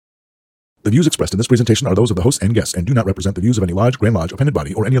The views expressed in this presentation are those of the hosts and guests and do not represent the views of any lodge, Grand Lodge, appended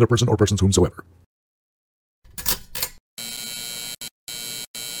body, or any other person or persons whomsoever.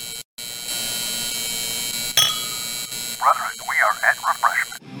 Brethren, we are at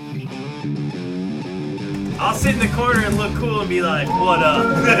refreshment. I'll sit in the corner and look cool and be like, what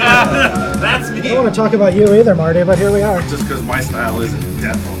up? That's me. I don't want to talk about you either, Marty, but here we are. Just because my style isn't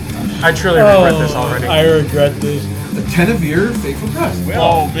death. I truly regret this already. I regret this. The 10 of year Faithful Crest.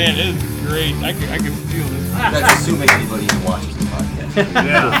 Oh man, it is great. I can feel this. That's assuming anybody even watches the podcast.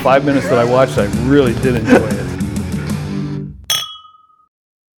 Yeah. The 5 minutes that I watched, I really did enjoy it.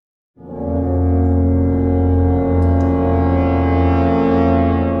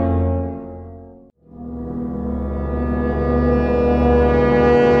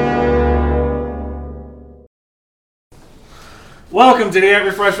 Welcome to the At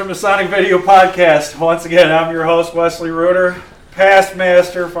Refresh from Masonic Video Podcast. Once again, I'm your host, Wesley Reuter, past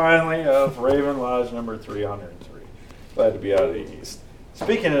master, finally, of Raven Lodge number 303. Glad to be out of the East.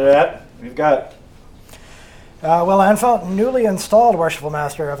 Speaking of that, we've got... Will Anfeld, newly installed Worshipful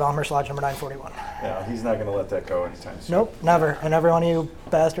Master of Elmhurst Lodge number 941. Yeah, he's not going to let that go anytime soon. Nope, never. And every one of you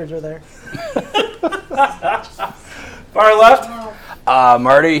bastards are there. Far left?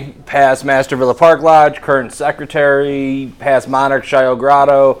 Marty, past Master Villa Park Lodge, current secretary, past Monarch Shio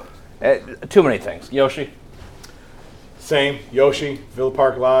Grotto. Too many things. Yoshi? Same. Yoshi, Villa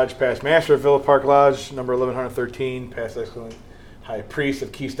Park Lodge, past master of Villa Park Lodge, number 1113, past excellent high priest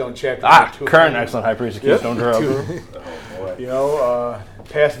of Keystone Chapter. Current excellent high priest of Keystone Grove. You know,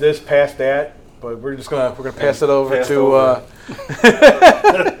 past this, past that, but we're gonna pass it over to.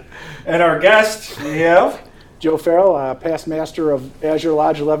 And our guest, we have... Joe Farrell, past master of Azure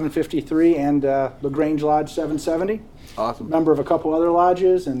Lodge 1153 and LaGrange Lodge 770. Awesome. Member of a couple other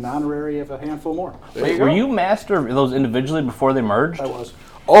lodges and honorary of a handful more. Wait, were you master of those individually before they merged? I was.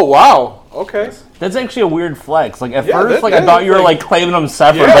 Oh wow! Okay. That's actually a weird flex. Like at Yeah, first, that I thought is, you were like- claiming them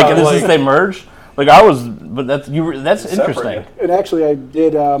separate. Yeah, like since like- they merged. Like I was, but that's interesting. And actually, I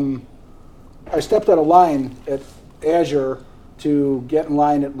did. I stepped out of line at Azure to get in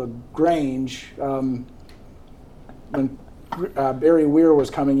line at LaGrange when Barry Weir was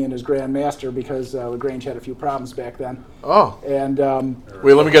coming in as Grand Master because LaGrange had a few problems back then. Oh. And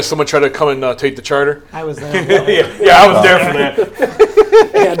Wait, let me guess. Someone tried to come and take the charter. I was there. Yeah, I was there for that.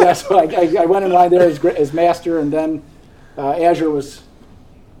 and so I went in line there as master, and then Azure was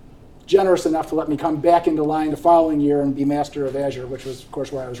generous enough to let me come back into line the following year and be master of Azure, which was, of course,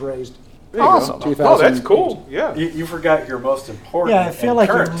 where I was raised. Awesome. Oh, that's cool. Yeah. You forgot your most important Yeah, I feel like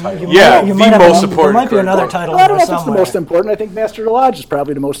current title. you Yeah, might the have most there important might be current another one. title Well, I in don't there know if it's the somewhere. most important. I think Master of the Lodge is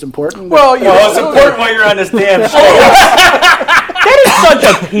probably the most important. Well, you Oh, it's important while you're on this damn show. That is such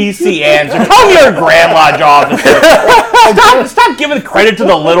a PC answer. Tell me you're a Grand Lodge officer. Stop giving credit to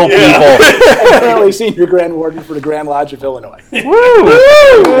the little people. I'm currently Senior Grand Warden for the Grand Lodge of Illinois.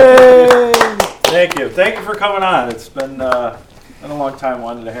 Thank you. Thank you for coming on. It's been a long time.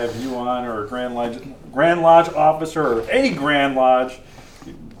 Wanted to have you on, or a Grand Lodge officer, or any Grand Lodge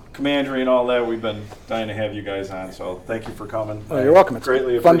commandery and all that. We've been dying to have you guys on, so thank you for coming. Oh, you're welcome. It's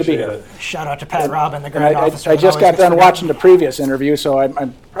Greatly fun to be appreciate here. it. Shout out to Pat Robin, the And Grand Officer. I just Always got done gets watching the previous interview, so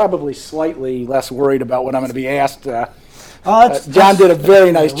I'm probably slightly less worried about what I'm going to be asked. John did a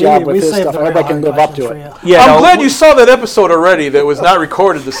very nice job with his saved stuff. the I hope real I can hard live up to questions it. for you. Yeah, I'm glad you saw that episode already. That was not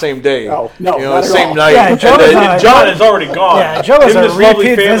recorded the same day. Oh, no, you know, not the at same all. night. Yeah, Joe And, is and John is already gone. Yeah, Joe is Him and a his lovely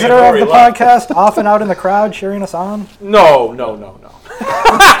repeat family visitor have of already the left. podcast, often out in the crowd cheering us on. No.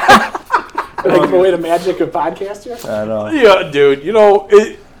 Can I give away the magic of podcast here? I know. Yeah, dude. You know,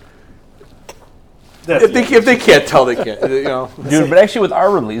 if they can't tell, they can't. You know. Dude, but actually with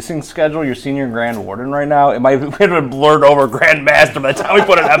our releasing schedule, your Senior Grand Warden right now, it might have been blurred over Grand Master by the time we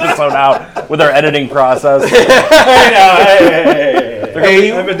put an episode out with our editing process.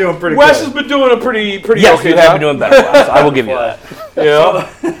 Hey, I've been doing pretty Wes good. has been doing a pretty Yes, okay you have job. been doing better, Wes. I will give you that. Yeah.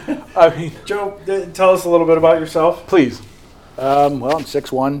 I mean, Joe, tell us a little bit about yourself. please. Well, I'm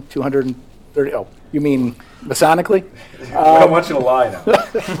 6'1", 230. Oh, you mean Masonically? I don't want you to lie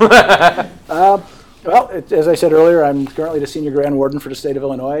now. Well, as I said earlier, I'm currently the Senior Grand Warden for the state of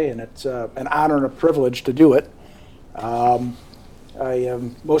Illinois, and it's an honor and a privilege to do it. I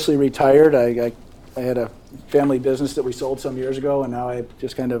am mostly retired. I had a family business that we sold some years ago, and now I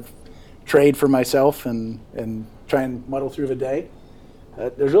just kind of trade for myself and try and muddle through the day.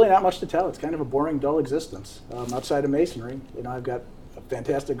 There's really not much to tell. It's kind of a boring, dull existence outside of masonry. You know, I've got a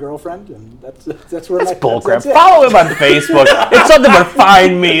fantastic girlfriend, and that's where That's bullcrap. it. Follow him on Facebook. It's something but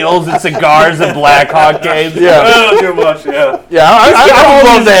fine meals and cigars and Blackhawk games. Yeah. I don't do much, yeah. Yeah, I would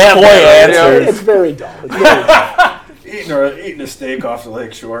love to have boy that, answers. It's very dull. It's very dull. Eating a steak off the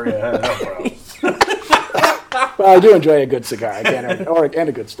lake shore, yeah. No problem. Well, I do enjoy a good cigar, and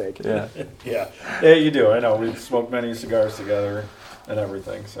a good steak. Yeah. Yeah, you do. I know. We've smoked many cigars together and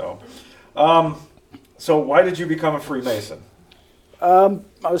everything. So, so why did you become a Freemason? I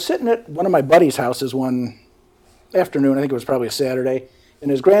was sitting at one of my buddies' houses one afternoon. I think it was probably a Saturday,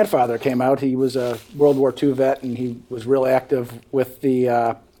 and his grandfather came out. He was a World War II vet, and he was real active with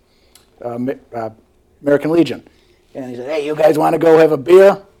the American Legion. And he said, "Hey, you guys want to go have a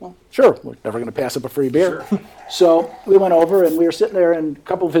beer?" Well, sure. We're never going to pass up a free beer. Sure. So we went over, and we were sitting there, and a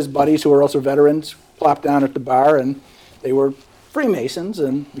couple of his buddies, who were also veterans, plopped down at the bar, and they were Freemasons,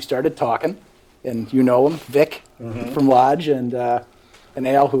 and we started talking. And you know him, Vic from Lodge, and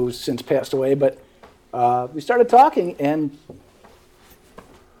Al, who's since passed away. But we started talking, and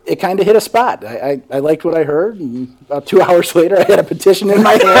it kind of hit a spot. I liked what I heard, and about 2 hours later, I had a petition in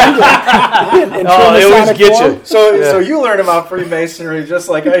my hand. And they always get you. So you learned about Freemasonry just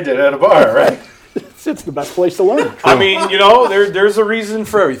like I did at a bar, right? It's the best place to learn. I mean, there's a reason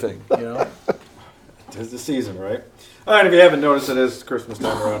for everything. Tis the season, right? All right, if you haven't noticed, it is Christmas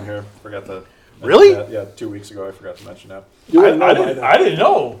time around here. Forgot to Really? mention that. Yeah, 2 weeks ago, I forgot to mention that. I didn't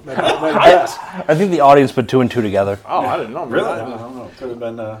know. I think the audience put 2 and 2 together. Oh, I didn't know. Really? I don't know. Could have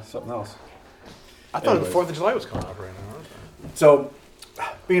been something else. I thought Anyways. the 4th of July was coming up right now. So,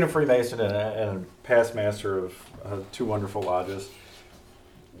 being a Freemason and a past master of 2 wonderful lodges,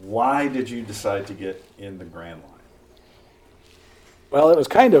 why did you decide to get in the Grand Line? Well, it was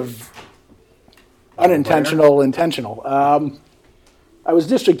kind of intentional. I was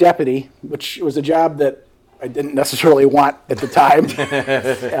district deputy, which was a job that I didn't necessarily want at the time.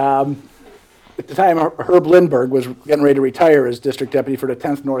 At the time, Herb Lindbergh was getting ready to retire as district deputy for the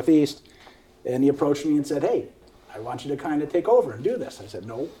 10th Northeast, and he approached me and said, "Hey, I want you to kind of take over and do this." I said,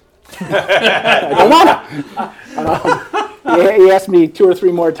 "No, I don't want to." He asked me 2 or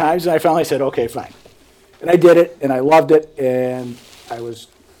 3 more times, and I finally said, "Okay, fine." And I did it, and I loved it, and I was,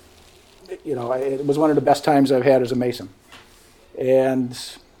 it was one of the best times I've had as a Mason. And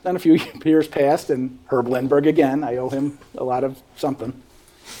then a few years passed, and Herb Lindbergh again, I owe him a lot of something.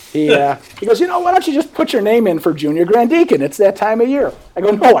 He goes, "Why don't you just put your name in for Junior Grand Deacon? It's that time of year." I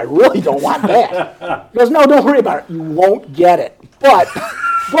go, "No, I really don't want that." He goes, "No, don't worry about it. You won't get it. But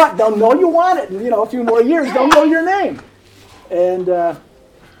they'll know you want it. And, a few more years, they'll know your name." And lo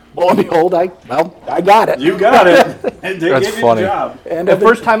and behold, I got it. You got it. And they That's gave you funny. the job. And The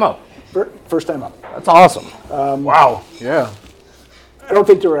first time up. First time up. That's awesome. Wow. Yeah. I don't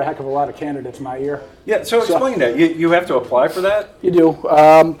think there were a heck of a lot of candidates my year. Yeah, so explain that. You have to apply for that? You do.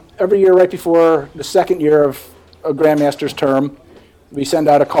 Every year right before the second year of a Grandmaster's term, we send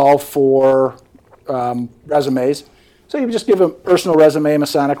out a call for resumes. So you just give a personal resume, a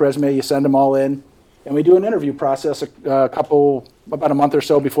Masonic resume, you send them all in, and we do an interview process about a month or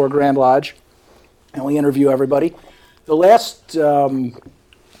so before Grand Lodge, and we interview everybody. The last 2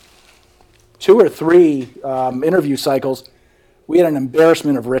 or 3 interview cycles, we had an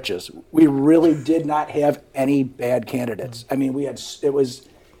embarrassment of riches. We really did not have any bad candidates. I mean, it was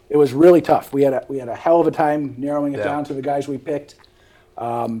really tough. We had a hell of a time narrowing it down to the guys we picked.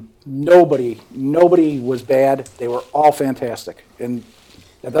 Nobody was bad. They were all fantastic, and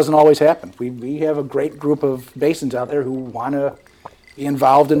that doesn't always happen. We have a great group of Masons out there who want to be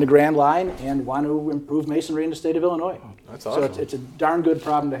involved in the Grand Line and want to improve Masonry in the state of Illinois. That's awesome. So it's a darn good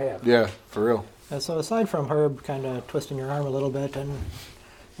problem to have. Yeah, for real. So aside from Herb kind of twisting your arm a little bit, and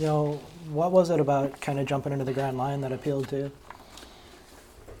what was it about kind of jumping into the Grand Line that appealed to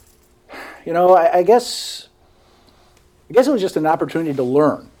you? I guess it was just an opportunity to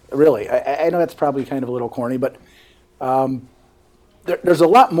learn. Really, I know that's probably kind of a little corny, but there's a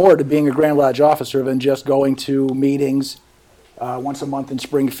lot more to being a Grand Lodge officer than just going to meetings once a month in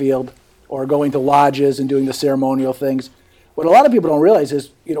Springfield or going to lodges and doing the ceremonial things. What a lot of people don't realize is,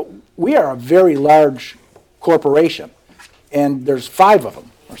 we are a very large corporation, and there's 5 of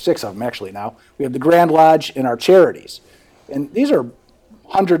them, or 6 of them actually now. We have the Grand Lodge and our charities, and these are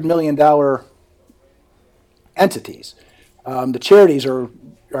 $100 million entities. The charities are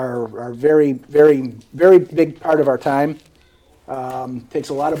very, very, very big part of our time. Takes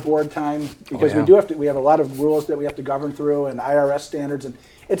a lot of board time because we have a lot of rules that we have to govern through and IRS standards, and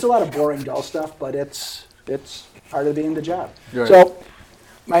it's a lot of boring, dull stuff, but it's part of being the job. Right. So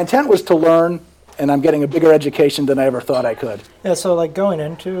my intent was to learn, and I'm getting a bigger education than I ever thought I could. Yeah, so going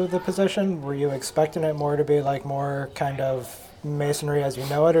into the position, were you expecting it more to be more kind of Masonry as you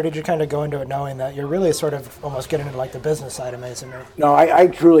know it, or did you kind of go into it knowing that you're really sort of almost getting into the business side of Masonry? No, I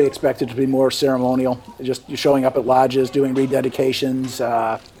truly expected it to be more ceremonial, just showing up at lodges, doing rededications.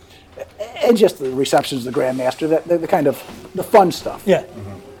 and just the receptions of the Grandmaster, the kind of the fun stuff. Yeah.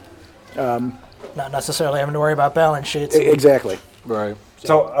 Not necessarily having to worry about balance sheets. Exactly. Right.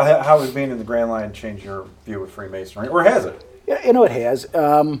 So how has being in the Grand Line changed your view of Freemasonry, or has it? Yeah, it has.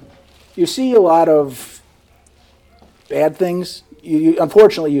 You see a lot of bad things.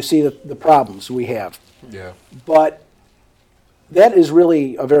 Unfortunately, you see the problems we have. Yeah. But that is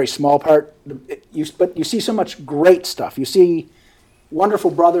really a very small part. But you see so much great stuff. You see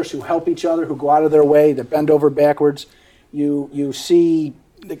wonderful brothers who help each other, who go out of their way, that bend over backwards. You see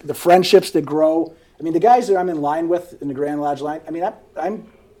the friendships that grow. I mean, the guys that I'm in line with in the Grand Lodge line, I mean, I'm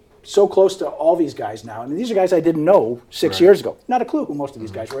so close to all these guys now. I mean, these are guys I didn't know 6 years ago. Not a clue who most of these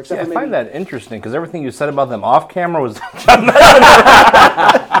guys were, except Yeah, I for maybe... find that interesting because everything you said about them off camera was.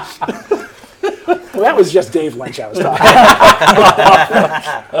 Well, that was just Dave Lynch I was talking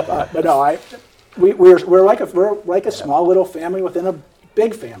about. But no, we're like a small little family within a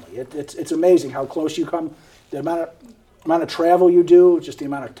big family. It's amazing how close you come. The amount of travel you do, just the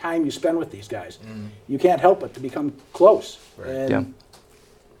amount of time you spend with these guys. You can't help but to become close. Right. And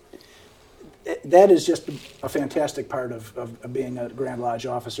that is just a fantastic part of being a Grand Lodge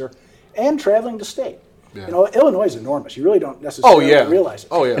officer and traveling the state. Yeah. You know, Illinois is enormous. You really don't necessarily realize it.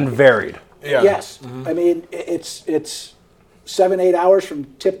 Oh, yeah. And varied. Yeah. Yes. I mean, it's 7-8 hours from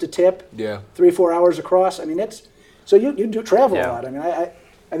tip to tip. Yeah. 3-4 hours across. I mean, so you do travel a Yeah. lot. I mean,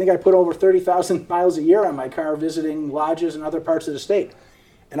 I think I put over 30,000 miles a year on my car visiting lodges in other parts of the state.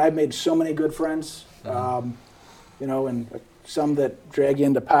 And I've made so many good friends, you know, and some that drag you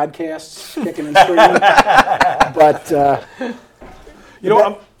into podcasts, kicking and screaming. But, you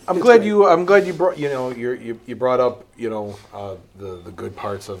know, I'm glad you brought, you know, you brought up, you know, the good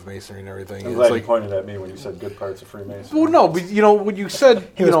parts of Masonry and everything. I'm glad you pointed at me when you said good parts of Freemasonry. Well, no, but you know, when you said,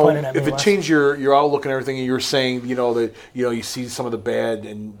 He you was know, pointing at me, if it Wes. changed your outlook and everything, and you were saying, you know, that, you know, you see some of the bad,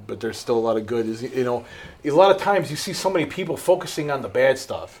 but there's still a lot of good. Is, you know, a lot of times you see so many people focusing on the bad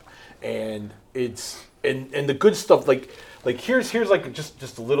stuff, and it's and the good stuff. Like here's like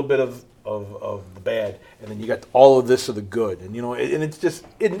just a little bit of the bad, and then you got all of this of the good, and you know, and it's just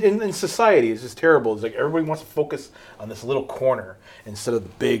in society, it's just terrible. It's like everybody wants to focus on this little corner instead of the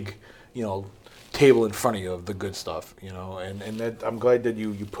big, you know, table in front of you of the good stuff, you know, and that I'm glad that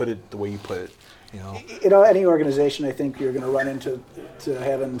you put it the way you put it, you know. you know, any organization, I think you're going to run into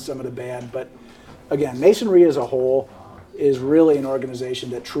having some of the bad. But again, Masonry as a whole is really an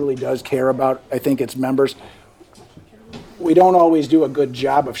organization that truly does care about, I think, its members. We don't always do a good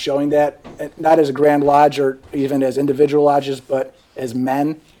job of showing that, not as a Grand Lodge or even as individual lodges, but as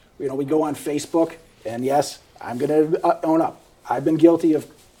men. You know, we go on Facebook, and yes, I'm going to own up. I've been guilty of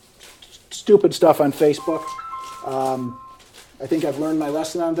stupid stuff on Facebook. I think I've learned my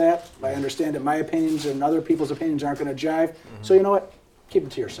lesson on that. I understand that my opinions and other people's opinions aren't going to jive. So you know what? Keep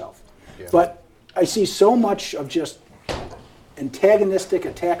it to yourself. Yeah. But I see so much of just antagonistic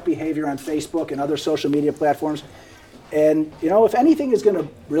attack behavior on Facebook and other social media platforms. And, you know, if anything is going to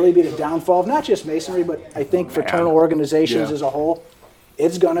really be the downfall of not just Masonry, but I think fraternal organizations as a whole,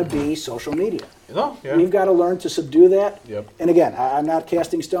 it's going to be social media. No, yeah. We've got to learn to subdue that. Yep. And again, I'm not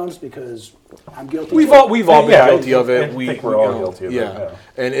casting stones because I'm guilty. We've all been guilty of it. I think we're all guilty of it. Yeah,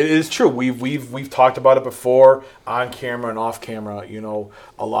 and it is true. We've talked about it before on camera and off camera. You know,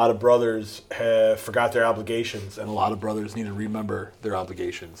 a lot of brothers have forgot their obligations, and a lot of brothers need to remember their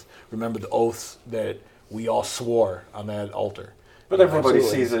obligations. Remember the oaths that we all swore on that altar. But everybody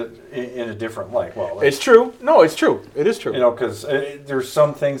sees it in a different light. Well, it's true. No, it's true. It is true. You know, because there's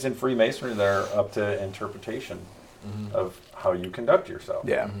some things in Freemasonry that are up to interpretation of how you conduct yourself.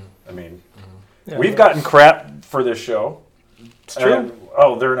 Yeah. I mean, we've gotten crap for this show. It's true. And,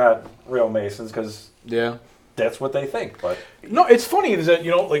 they're not real Masons because that's what they think. But no, it's funny is that,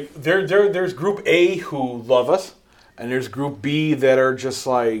 you know, like there's Group A who love us. And there's Group B that are just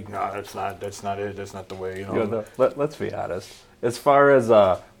like, no, that's not it. That's not the way, you know. Let's be honest. As far as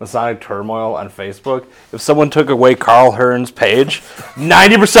Masonic turmoil on Facebook, if someone took away Carl Hearn's page,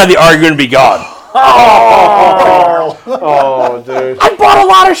 90% of the argument would be gone. Oh, dude. I bought a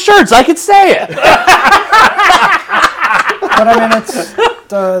lot of shirts. I could say it. But I mean, it's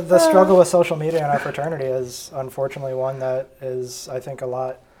the struggle with social media in our fraternity is unfortunately one that is, I think, a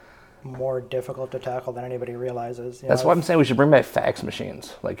lot more difficult to tackle than anybody realizes. That's why I'm saying we should bring back fax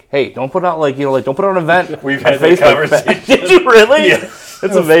machines. Like, hey, don't put out don't put out an event. We've had that conversation. Did you really? Yeah.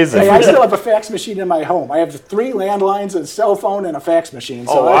 It's amazing. Hey, I still have a fax machine in my home. I have 3 landlines, a cell phone, and a fax machine.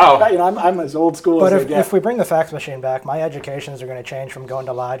 So wow. I'm as old school but as they get. If we bring the fax machine back, my educations are going to change from going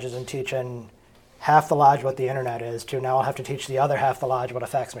to lodges and teaching half the lodge what the internet is to now I'll have to teach the other half the lodge what a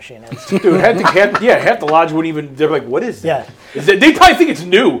fax machine is. Dude, half the lodge wouldn't even. They're like, "What is that?" Yeah. Is that they probably think it's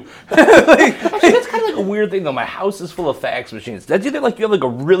new. Actually, that's kind of like a weird thing, though. My house is full of fax machines. That's either like you have like a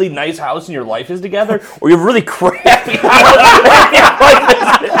really nice house and your life is together, or you have a really crappy house and your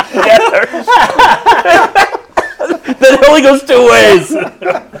life is together. That only goes two ways.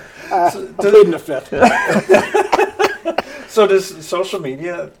 I'm pleading the fifth. So does social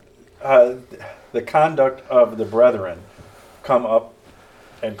media, the conduct of the brethren, come up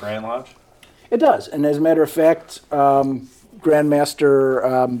at Grand Lodge? It does, and as a matter of fact,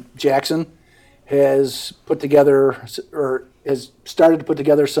 Grandmaster Jackson has put together, or has started to put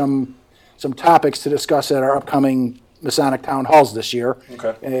together some topics to discuss at our upcoming Masonic Town Halls this year.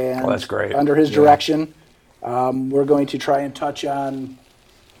 Okay. And that's great. Under his direction, we're going to try and touch on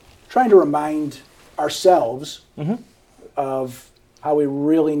trying to remind ourselves of how we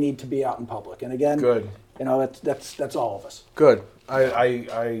really need to be out in public. And again, Good. You know, that's all of us. Good.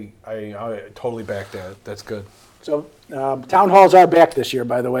 I totally back that. That's good. So town halls are back this year,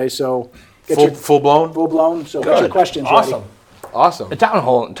 by the way. So get Full blown. full blown. So get your questions Awesome. ready. Awesome. The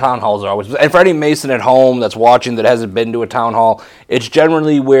town halls are always, and for any Mason at home that's watching that hasn't been to a town hall, it's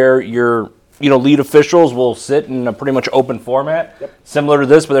generally where your lead officials will sit in a pretty much open format, similar to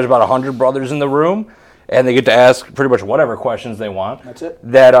this, but there's about 100 brothers in the room, and they get to ask pretty much whatever questions they want. That's it.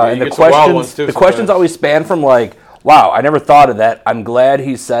 That you and the get some wild ones, questions, too, the sometimes. questions always span from like, "Wow, I never thought of that. I'm glad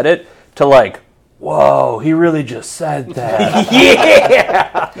he said it," to like, "Whoa, he really just said that."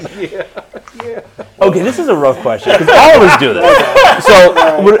 Yeah. Okay, this is a rough question because all of us do this.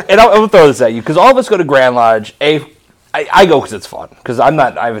 So, and I'll throw this at you because all of us go to Grand Lodge. I go because it's fun because I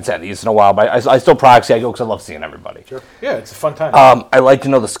haven't sat in the East in a while, but I still proxy. I go because I love seeing everybody. Sure. Yeah, it's a fun time. I like to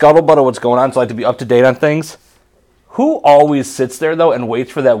know the scuttlebutt of what's going on, so I like to be up to date on things. Who always sits there, though, and waits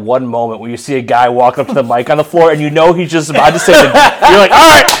for that one moment where you see a guy walk up to the mic on the floor and you know he's just about to say it. You're like,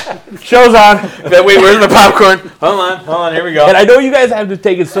 all right, show's on. Wait, where's the popcorn? Hold on, here we go. And I know you guys have to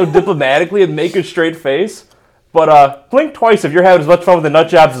take it so diplomatically and make a straight face, but blink twice if you're having as much fun with the nut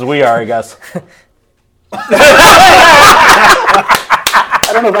jobs as we are, I guess. I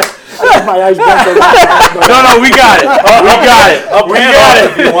don't know if my eyes blinked or not. But No, we got it. We got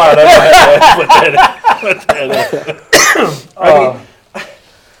it. If you want, I mean,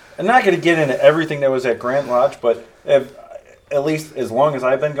 I'm not going to get into everything that was at Grand Lodge, but at least as long as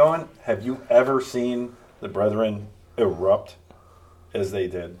I've been going, have you ever seen the brethren erupt as they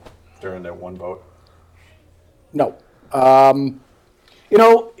did during that one vote? No.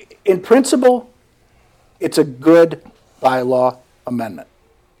 In principle, it's a good bylaw amendment.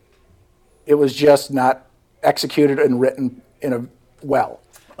 It was just not executed and written in a well.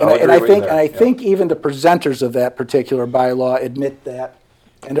 And I think even the presenters of that particular bylaw admit that,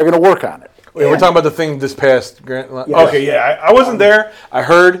 and they're going to work on it. Wait, we're talking about the thing this past Grand. Yeah. Okay, yeah, I wasn't there. I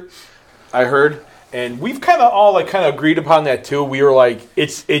heard, and we've kind of agreed upon that too. We were like,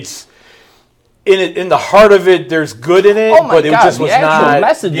 it's in the heart of it. There's good in it, Oh my but it God, just the was actual not.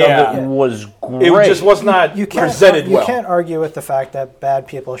 message of it was great. It just was not presented well. You can't argue with the fact that bad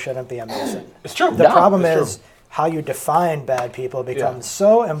people shouldn't be a Mason. It's true. The problem is how you define bad people becomes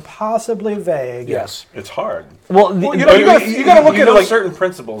so impossibly vague. Yes. It's hard. Well, you gotta look at it like certain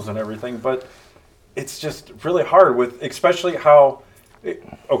principles and everything, but it's just really hard with, especially how.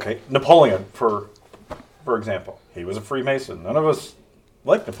 Napoleon, for example, he was a Freemason. None of us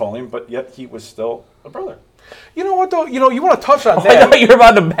liked Napoleon, but yet he was still a brother. You know what though? You want to touch on I that. thought you were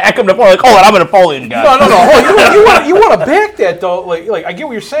about to back him to like, I'm a Napoleon guy. No. You want to back that though? Like I get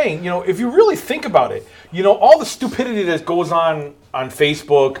what you're saying. If you really think about it, all the stupidity that goes on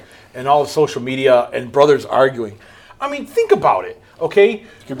Facebook and all of social media and brothers arguing. I mean, think about it. Okay, It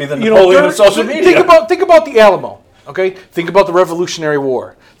could be the Napoleon of social media. Think about the Alamo. Okay, think about the Revolutionary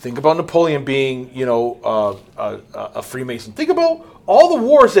War. Think about Napoleon being, a Freemason. Think about all the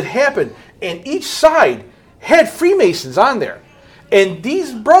wars that happened, and each side had Freemasons on there. And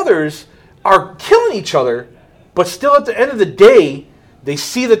these brothers are killing each other, but still at the end of the day, they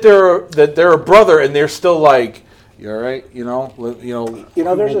see that they're a brother, and they're still like, "You all right? There's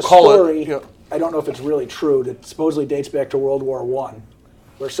we'll a call story. it, I don't know if it's really true. That supposedly dates back to World War I,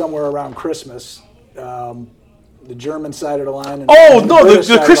 where somewhere around Christmas, the German side of the line. And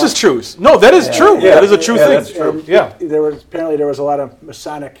the Christmas truce. No, that is true. Yeah. That is a true thing. That's true. And Yeah. there was a lot of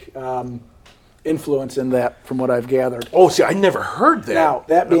Masonic influence in that, from what I've gathered. Oh, see, I never heard that. Now,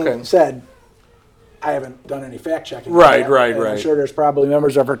 that being Okay. said, I haven't done any fact checking. Right, on that, right, and right. I'm sure there's probably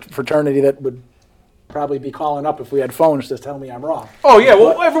members of our fraternity that would probably be calling up if we had phones to tell me I'm wrong. Oh yeah,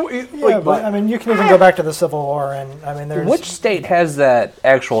 well, But I mean, you can even go back to the Civil War, and I mean, there's Which state has that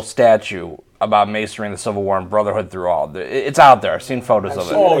actual statue about masonry in the Civil War and brotherhood through all. It's out there. I've seen photos of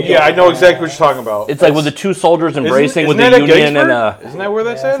it. Oh yeah, I know exactly what you're talking about. It's like with the two soldiers embracing with the isn't that at Union and Gettysburg? Isn't that where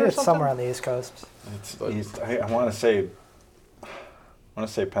that's I at? think Or it's something? somewhere on the East Coast. I want to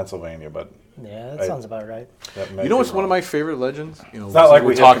say Pennsylvania, but Yeah, that sounds about right. that may You know be what's one of wrong. my favorite legends? You know, not like we're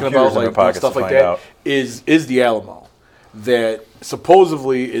we have talking about computers in our like pockets stuff to like find that. out. Is the Alamo that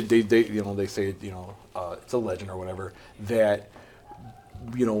supposedly they they say it's a legend or whatever that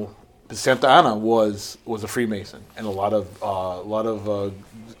Santa Anna was a Freemason, and a lot of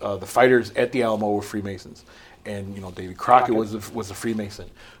the fighters at the Alamo were Freemasons, and Davy Crockett was a Freemason.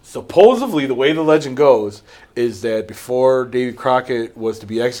 Supposedly, the way the legend goes is that before Davy Crockett was to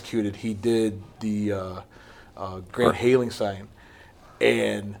be executed, he did the Grand Hailing sign,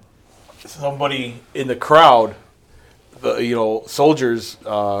 and somebody in the crowd, soldiers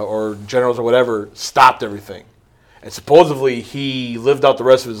or generals or whatever, stopped everything. And supposedly he lived out the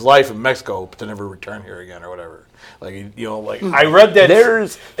rest of his life in Mexico, but to never return here again or whatever. Like I read that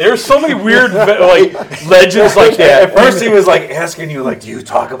there's so many weird legends like that. At first, he was asking you, do you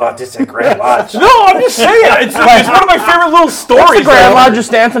talk about this at Grand Lodge? No, I'm just saying it's one of my favorite little stories. the Grand Lodge just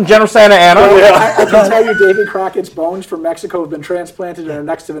stands from General Santa Anna. I can tell you, Davy Crockett's bones from Mexico have been transplanted and are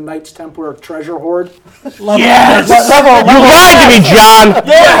next to the Knights Templar treasure hoard. Yes! You lied to me, John!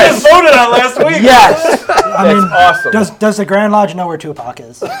 Yeah, I just voted on last week. Yes! I mean, Awesome. does the Grand Lodge know where Tupac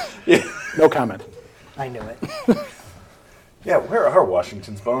is? No comment. I knew it. Yeah, where are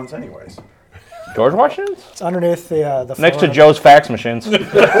Washington's bones, anyways? George Washington? It's underneath the Next to floor. Joe's fax machines. We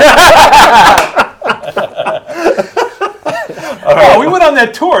went on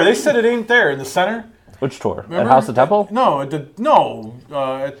that tour. They said it ain't there in the center. Which tour? Remember? At House of Temple? No, at the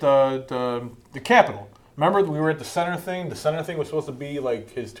Capitol. Remember, we were at the center thing. The center thing was supposed to be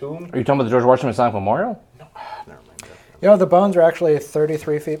like his tomb. Are you talking about the George Washington Masonic Memorial? The bones are actually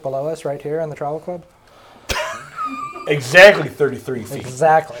 33 feet below us right here in the Travel Club. Exactly 33 feet.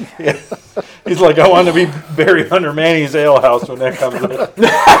 Exactly. He's like, I want to be buried under Manny's Ale House when that comes around.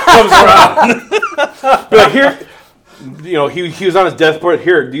 But here, he was on his deathbed.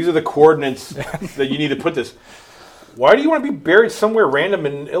 Here, these are the coordinates that you need to put this. Why do you want to be buried somewhere random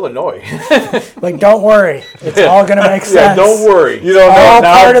in Illinois? Don't worry. It's all going to make sense. Yeah, don't worry. You don't know All it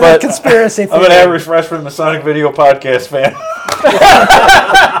now, part of the but conspiracy theory. I'm an average freshman Masonic Video Podcast fan.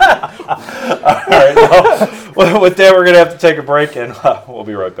 All right, well, with that, we're going to have to take a break, and we'll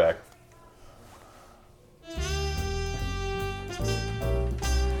be right back.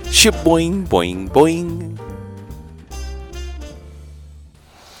 Ship boing, boing, boing.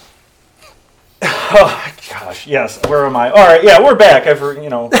 Oh, gosh, yes, where am I? All right, yeah, we're back after,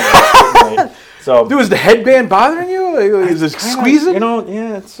 so... Dude, is the headband bothering you? Is it squeezing?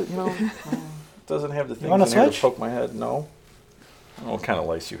 Yeah, it's, it doesn't have the thing want a in there to switch? poke my head, no. I don't know what kind of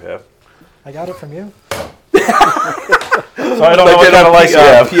lice you have. I got it from you. So I don't know what kind of lice you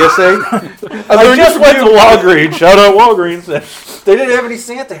have. PSA? I just went to Walgreens. Shout out Walgreens. They didn't have any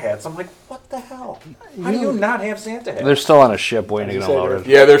Santa hats. I'm like, what the hell? How do you not have Santa hats? They're still on a ship waiting to get unloaded.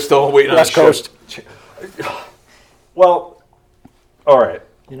 Yeah, they're still waiting West on the ship. Coast. Well, all right.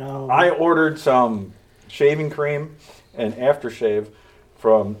 I I ordered some shaving cream and aftershave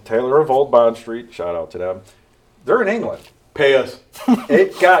from Taylor of Old Bond Street. Shout out to them. They're in England. Pay us.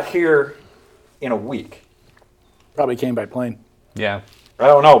 It got here in a week. Probably came by plane. Yeah. I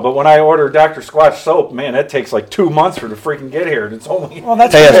don't know, but when I ordered Dr. Squatch soap, man, that takes like 2 months for it to freaking get here. And it's only... Well,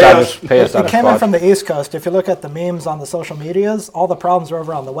 that's Pay us, because Dr. Pay us, it Dr. came in Squatch. from the East Coast. If you look at the memes on the social medias, all the problems are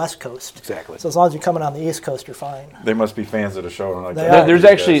over on the West Coast. Exactly. So as long as you're coming on the East Coast, you're fine. They must be fans of the show. And like They that. are. There's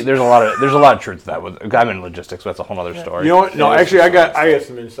actually there's a lot of truth to that. I'm in logistics, so that's a whole other story. You know what? No, actually, I got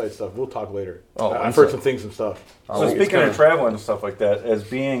some inside stuff. We'll talk later. Oh, I've heard some things and stuff. So speaking of traveling and stuff like that, as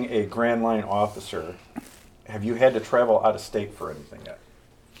being a Grand Line officer, have you had to travel out of state for anything yet?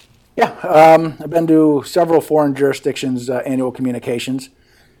 Yeah, I've been to several foreign jurisdictions' annual communications,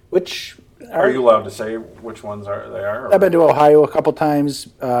 which Are you allowed to say which ones they are? or- I've been to Ohio a couple times,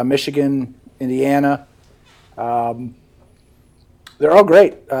 Michigan, Indiana. They're all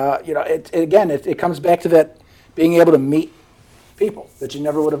great. It comes back to that being able to meet people that you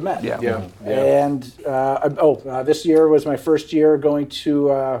never would have met. Yeah. And this year was my first year going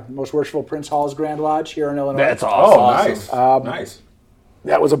to Most Worshipful Prince Hall's Grand Lodge here in Illinois. That's Oh, awesome. nice. Nice.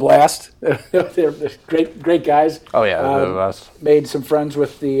 That was a blast. They're great guys. Oh yeah, they're the best. Made some friends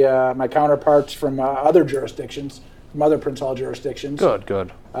with the my counterparts from other jurisdictions, from other Prince Hall jurisdictions. Good. Great.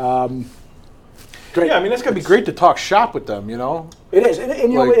 Yeah, I mean, that's going to be great to talk shop with them, you know? It is,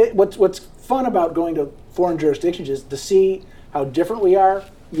 and you Like- know what's fun about going to foreign jurisdictions is to see how different we are,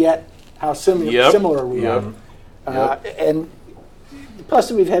 yet how similar we are. And plus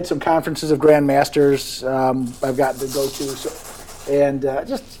we've had some conferences of grandmasters I've gotten to go to, and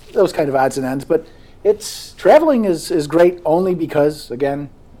just those kind of odds and ends. But traveling is great only because, again,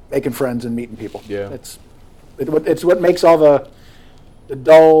 making friends and meeting people. Yeah. It's what makes all the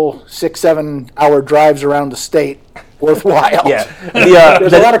dull 6-7 hour drives around the state worthwhile. Yeah.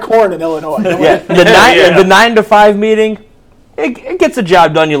 There's a lot of corn in Illinois. The 9 to 5 meeting, it gets the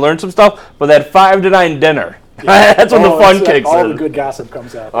job done. You learn some stuff, but that 5 to 9 dinner, that's when the fun kicks all in. the good gossip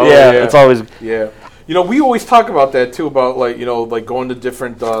comes out. Oh, It's always. Yeah. We always talk about that too, about like going to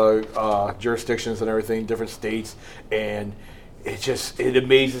different jurisdictions and everything, different states, and it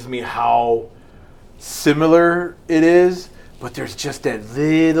amazes me how similar it is, but there's just that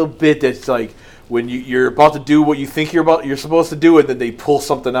little bit that's like when you're about to do what you think you're supposed to do, and then they pull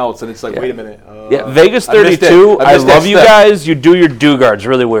something else, and it's like, wait a minute. Vegas 32. I love you guys. You do your do-guards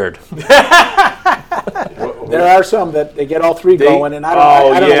really weird. There are some that they get all three going, and I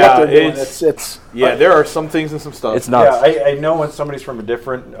don't know what they're doing. It's there are some things and some stuff. It's nuts. Yeah, I know when somebody's from a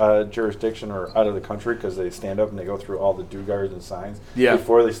different jurisdiction or out of the country because they stand up and they go through all the do-guards and signs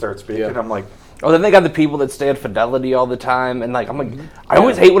before they start speaking. Yeah. I'm like, Oh, then they got the people that stay at Fidelity all the time, and I'm like, I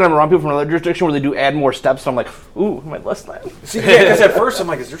always hate when I'm around people from another jurisdiction where they do add more steps, and I'm like, ooh, am I less than? see, because at first I'm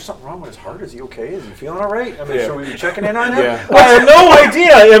like, is there something wrong with his heart? Is he okay? Is he feeling all right? I mean, should we be checking in on him? Yeah. Well, I had no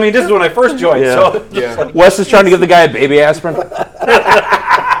idea. I mean, this is when I first joined. So Wes is trying to give the guy a baby aspirin.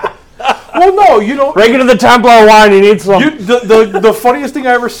 Well, no, you don't. Break into the Templar wine. You need some. The funniest thing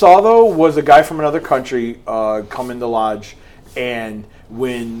I ever saw though was a guy from another country come in the lodge, and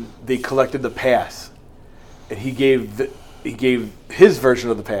when they collected the pass, and he gave his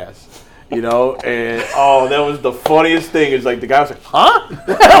version of the pass, and that was the funniest thing. It's like the guy was like, "Huh?"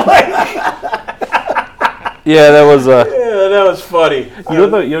 Yeah, that was. Yeah, that was funny.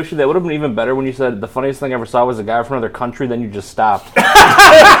 Yoshi, that would have been even better when you said the funniest thing I ever saw was a guy from another country. Then you just stopped.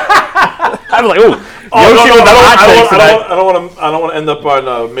 I was like, "Ooh, Yoshi with the hot takes tonight." I don't want to end up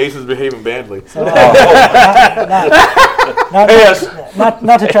on Mason's behaving badly.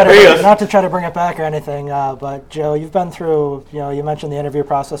 Not to try to bring it back or anything, but Joe, you've been through. You mentioned the interview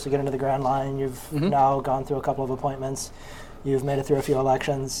process to get into the Grand Line. You've now gone through a couple of appointments. You've made it through a few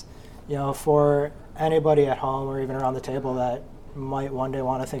elections. For anybody at home or even around the table that might one day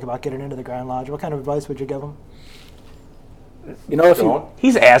want to think about getting into the Grand Lodge, what kind of advice would you give them?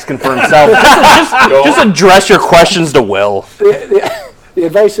 He's asking for himself. just address your questions to Will. The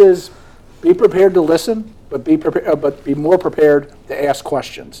advice is be prepared to listen, but be more prepared to ask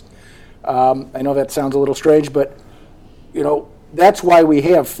questions. I know that sounds a little strange, but that's why we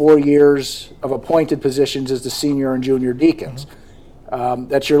have 4 years of appointed positions as the senior and junior deacons.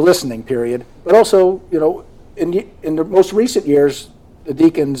 That's your listening period. But also, in the most recent years, the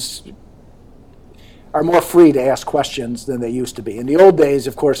deacons are more free to ask questions than they used to be. In the old days,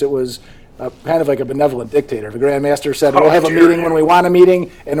 of course, it was kind of like a benevolent dictator. The Grand Master said, we'll have a meeting when we want a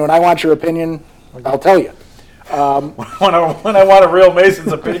meeting, and when I want your opinion, I'll tell you. When I want a real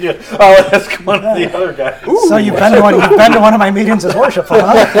Mason's opinion, I'll ask one of the other guys. So you've been to one of my meetings as worshipful,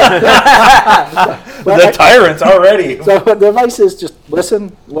 huh? The tyrants already. So the advice is just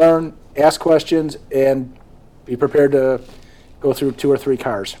listen, learn, ask questions, and be prepared to go through 2 or 3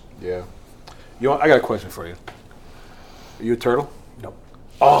 cars. Yeah. I got a question for you. Are you a turtle? No.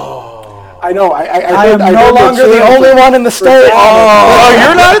 Oh. I know. I am no longer the only one in the state. Oh,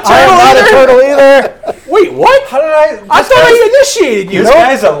 you're not a turtle I am not a turtle either. Wait, what? How did I thought I initiated you. This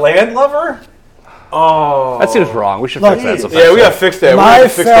guy's a land lover? Oh. That seems wrong. We should fix that. Yeah, we got to fix that. My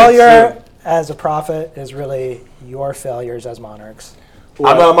failure as a prophet is really your failures as monarchs.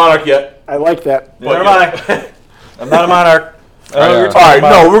 I'm not a monarch yet. I like that. Never mind. I'm not a monarch. All right,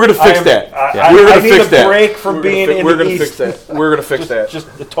 no, we're going to fix that. We're going to fix that. I need a break from being in the East. We're going to fix that. Just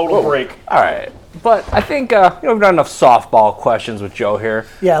a total break. All right. But I think we've done enough softball questions with Joe here.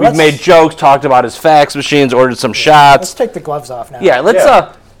 Yeah, we've made jokes, talked about his fax machines, ordered some shots. Let's take the gloves off now. Yeah, let's.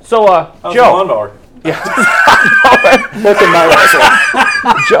 Joe.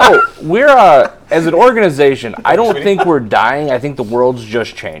 Joe, we're as an organization. I don't think we're dying. I think the world's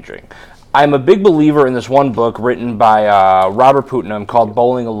just changing. I'm a big believer in this one book written by Robert Putnam called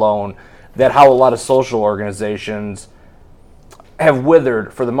Bowling Alone, that how a lot of social organizations have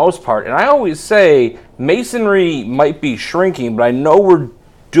withered for the most part. And I always say Masonry might be shrinking, but I know we're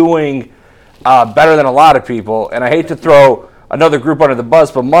doing better than a lot of people. And I hate to throw another group under the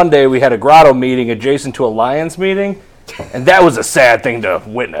bus, but Monday we had a grotto meeting adjacent to a Lions meeting, and that was a sad thing to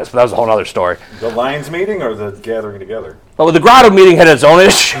witness, but that was a whole other story. The Lions meeting or the gathering together? Well, the grotto meeting had its own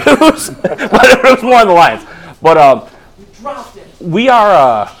issues, but it was more on the Lions. But we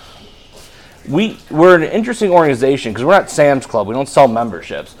are we're an interesting organization because we're not Sam's Club. We don't sell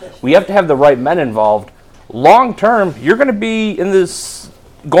memberships. We have to have the right men involved. Long term, you're going to be in this,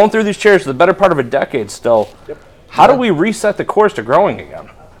 going through these chairs for the better part of a decade still. Yep. How do we reset the course to growing again?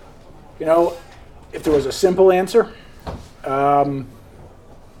 You know, if there was a simple answer, a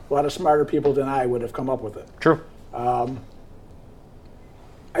lot of smarter people than I would have come up with it. True. I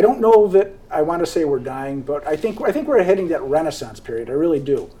don't know that I want to say we're dying, but I think we're hitting that renaissance period. I really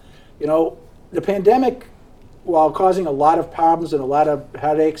do. You know, the pandemic, while causing a lot of problems and a lot of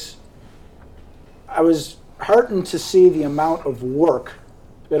headaches, I was heartened to see the amount of work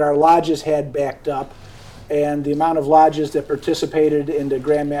that our lodges had backed up and the amount of lodges that participated in the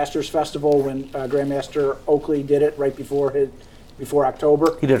Grandmasters Festival when Grandmaster Oakley did it right before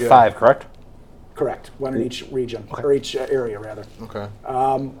October. He did 5, correct? Correct, one in each region, or each area, rather. Okay.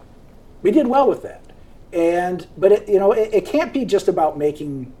 We did well with that, but it can't be just about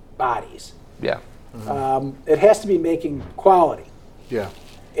making bodies. Yeah. It has to be making quality. Yeah.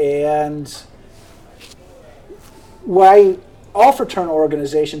 And why all fraternal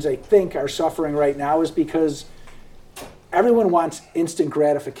organizations, I think, are suffering right now is because everyone wants instant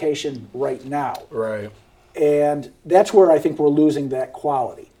gratification right now. Right. And that's where I think we're losing that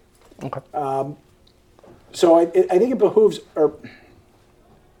quality. Okay. So I think it behooves, or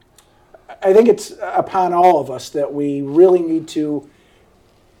I think it's upon all of us that we really need to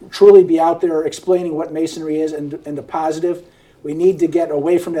truly be out there explaining what Masonry is and the positive. We need to get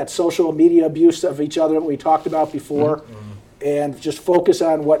away from that social media abuse of each other that we talked about before, and just focus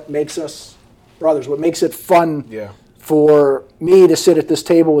on what makes us brothers, what makes it fun for me to sit at this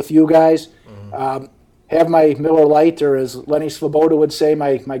table with you guys, have my Miller Lite, or as Lenny Svoboda would say,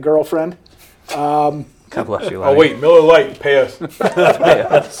 my girlfriend. God bless you, Lenny. Oh, wait, Miller Lite, pay us.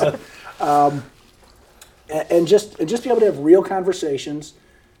 And just be able to have real conversations,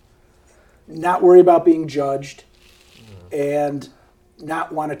 not worry about being judged, and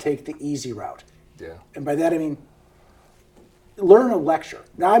not want to take the easy route. Yeah. And by that I mean learn a lecture.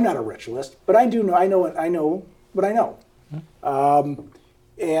 Now I'm not a ritualist, but I know what I know.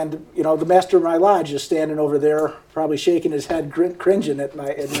 And the master of my lodge is standing over there, probably shaking his head, cringing at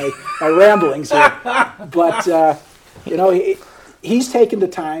my ramblings here. But he's taken the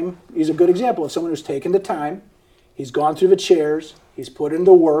time. He's a good example of someone who's taken the time. He's gone through the chairs. He's put in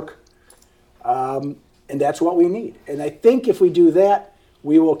the work, and that's what we need. And I think if we do that,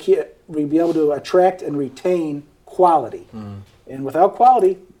 we'll be able to attract and retain quality. And without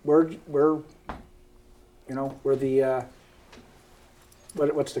quality, we're the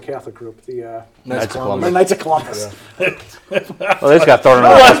what's the Catholic group? The Knights of Columbus. The Knights of Columbus. Well, they just got thrown under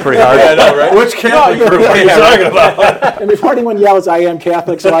the bus pretty hard. Yeah, I know, right? Which Catholic group are you talking about? And before anyone yells, I am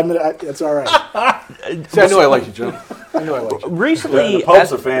Catholic, so it's all right. See, I knew I liked you, Joe. I knew I liked you. Recently, The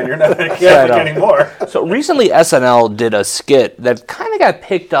Pope's a fan. You're not a Catholic anymore. So recently, SNL did a skit that kind of got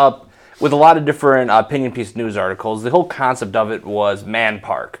picked up with a lot of different opinion piece news articles. The whole concept of it was Man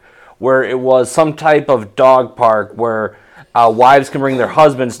Park, where it was some type of dog park where wives can bring their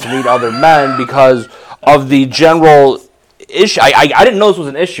husbands to meet other men because of the general issue. I didn't know this was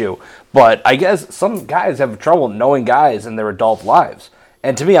an issue, but I guess some guys have trouble knowing guys in their adult lives.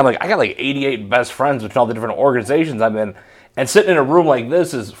 And to me, I'm like, I got like 88 best friends between all the different organizations I'm in, and sitting in a room like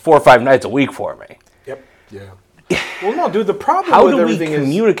this is 4 or 5 nights a week for me. Yep. Yeah. Well, no, dude, the problem How with do we everything is...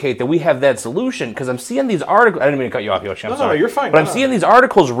 communicate that we have that solution? Because I'm seeing these articles. I didn't mean to cut you off, Yoshi. I'm sorry. No, you're fine. But I'm seeing these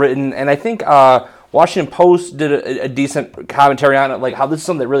articles written, and I think Washington Post did a decent commentary on it, like how this is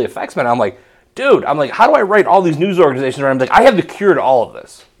something that really affects men. I'm like, dude, how do I write all these news organizations around? I'm like, I have the cure to all of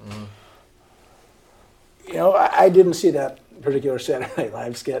this. I didn't see that particular Saturday Night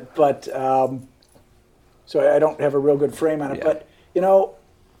Live skit, but so I don't have a real good frame on it. Yeah. But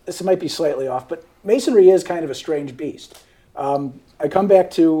this might be slightly off, but Masonry is kind of a strange beast. I come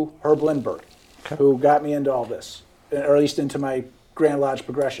back to Herb Lindbergh, who got me into all this, or at least into my Grand Lodge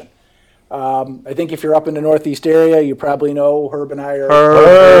progression. I think if you're up in the Northeast area, you probably know Herb and I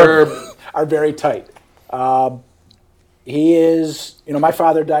are very tight. He is, my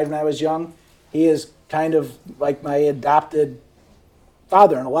father died when I was young. He is kind of like my adopted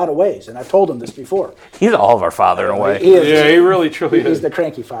father in a lot of ways, and I've told him this before. He's all of our father in a way. He is. Yeah, he really, truly is. He's the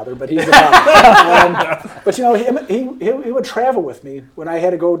cranky father, but he's the father. But he would travel with me when I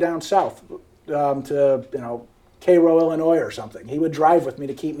had to go down south to Cairo, Illinois, or something. He would drive with me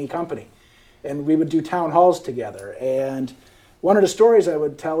to keep me company, and we would do town halls together. And one of the stories I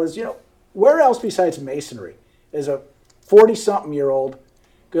would tell is, where else besides Masonry is a 40-something-year-old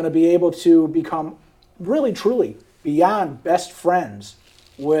going to be able to become really, truly beyond best friends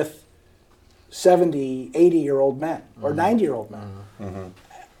with 70, 80-year-old men or 90-year-old men?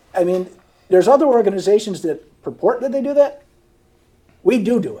 I mean, there's other organizations that purport that they do that. We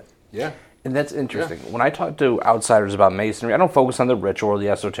do it. Yeah. And that's interesting. When I talk to outsiders about masonry, I don't focus on the ritual or the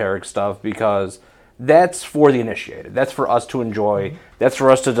esoteric stuff because that's for the initiated. That's for us to enjoy. That's for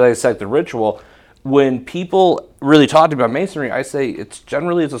us to dissect the ritual. When people really talk to me about masonry, I say it's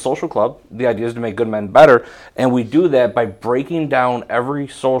a social club. The idea is to make good men better, and we do that by breaking down every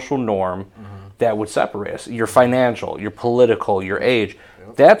social norm that would separate us. Your financial, your political, your age.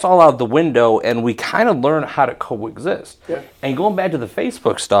 That's all out the window, and we kind of learn how to coexist. Yeah. And going back to the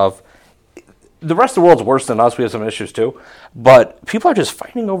Facebook stuff, the rest of the world's worse than us. We have some issues too. But people are just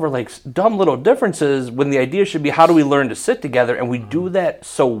fighting over like dumb little differences when the idea should be how do we learn to sit together? And we do that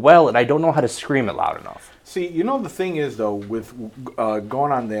so well, and I don't know how to scream it loud enough. See, the thing is, though, with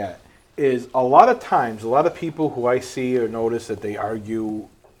going on that, is a lot of times, a lot of people who I see or notice that they argue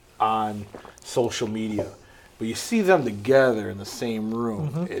on social media, but you see them together in the same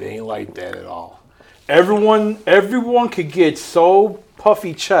room, it ain't like that at all. Everyone could get so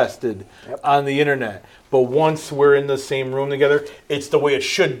puffy-chested on the internet, but once we're in the same room together, it's the way it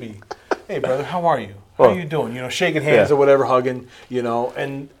should be. Hey, brother, how are you? How are you doing? Shaking hands or whatever, hugging.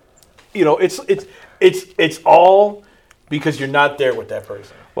 And it's all because you're not there with that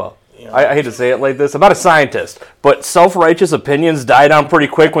person. Well, I hate to say it like this. I'm not a scientist, but self-righteous opinions die down pretty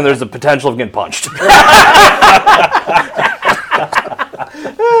quick when there's the potential of getting punched.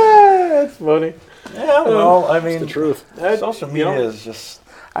 That's funny. Yeah, well, I mean, the truth. Social media is just...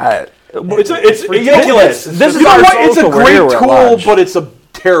 It's ridiculous. This is it's a great tool, but it's a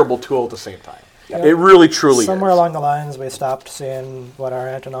terrible tool at the same time. Yeah. It really, truly Somewhere is. along the lines, we stopped seeing what our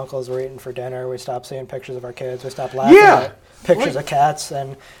aunt and uncles were eating for dinner. We stopped seeing pictures of our kids. We stopped laughing at pictures of cats.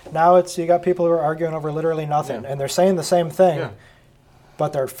 And now you got people who are arguing over literally nothing. And they're saying the same thing,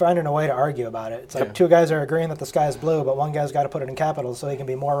 but they're finding a way to argue about it. It's like two guys are agreeing that the sky is blue, but one guy's got to put it in capitals so he can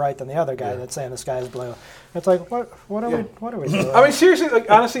be more right than the other guy that's saying the sky is blue. It's like, what are we doing? I mean, seriously, like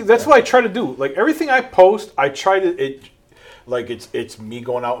honestly, that's what I try to do. Like everything I post, I try to it's me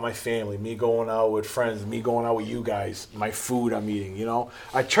going out with my family, me going out with friends, me going out with you guys, my food I'm eating.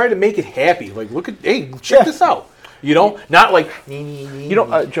 I try to make it happy. Like, check this out. Not like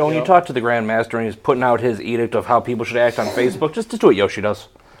Joe. When you talk to the Grand Master and he's putting out his edict of how people should act on Facebook, just do what Yoshi does.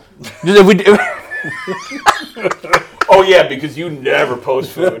 Oh yeah, because you never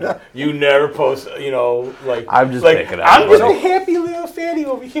post food. You never post, like I'm just like, making it I'm just a happy little fatty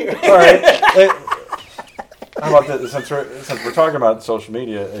over here. All right. How about this? Since we're talking about social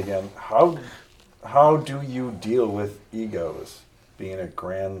media again, how do you deal with egos being a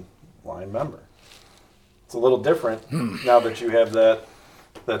Grand Line member? It's a little different now that you have that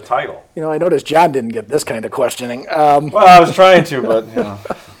title. I noticed John didn't get this kind of questioning. Well, I was trying to, but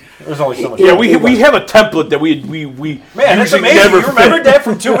there's only so much. Yeah, we have a template that we man, that's amazing. You remembered that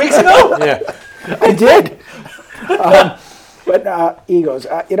from 2 weeks ago? Yeah, I did. But egos,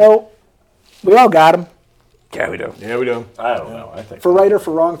 we all got them. Yeah, we do. Yeah, we do. I don't know. I think for right or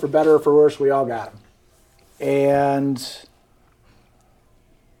for wrong, for better or for worse, we all got them. And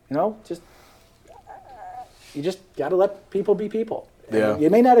you just got to let people be people. Yeah. You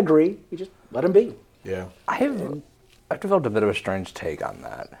may not agree. You just let them be. Yeah. I've developed a bit of a strange take on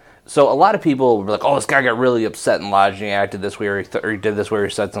that. So a lot of people were like, "Oh, this guy got really upset in lodge and he acted this way, or he did this way, or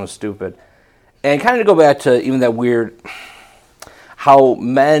he said something stupid." And kind of to go back to even that weird, how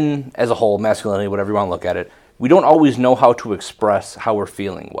men as a whole, masculinity, whatever you want to look at it, we don't always know how to express how we're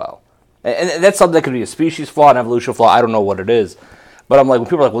feeling well. And that's something that could be a species flaw, an evolution flaw. I don't know what it is. But I'm like, when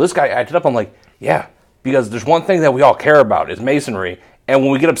people are like, "Well, this guy acted up," I'm like, yeah. Because there's one thing that we all care about is masonry. And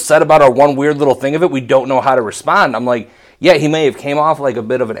when we get upset about our one weird little thing of it, we don't know how to respond. I'm like, yeah, he may have came off like a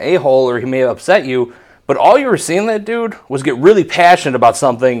bit of an a-hole or he may have upset you, but all you were seeing that dude was get really passionate about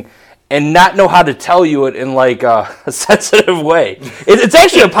something and not know how to tell you it in like a sensitive way. It's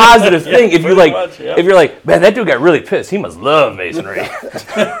actually a positive thing if you like. If you're like, man, that dude got really pissed. He must love masonry.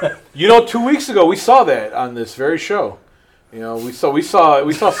 2 weeks ago we saw that on this very show. We saw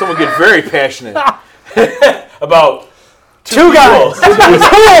someone get very passionate about two guys. Two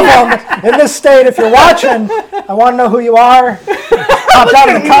of them in this state. If you're watching, I want to know who you are. Pop down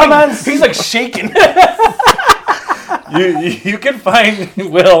in the comments. He's like shaking. You can find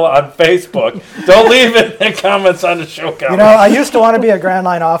Will on Facebook. Don't leave it in the comments on the show comments. I used to want to be a Grand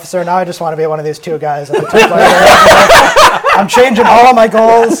Line officer. Now I just want to be one of these two guys at the top. I'm changing all of my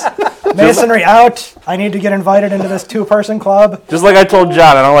goals. Masonry out. I need to get invited into this 2-person club. Just like I told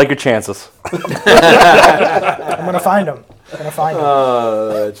John, I don't like your chances. I'm going to find him.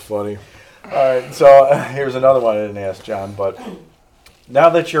 That's funny. All right, so here's another one I didn't ask John, but now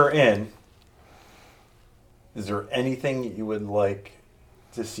that you're in, is there anything you would like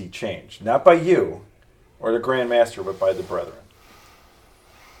to see change? Not by you or the Grand Master, but by the brethren.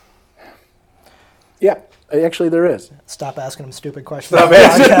 Yeah, actually there is. Stop asking him stupid questions. Stop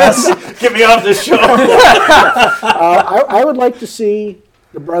asking. Get me off this show. I would like to see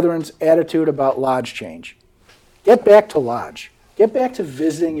the brethren's attitude about lodge change. Get back to lodge. Get back to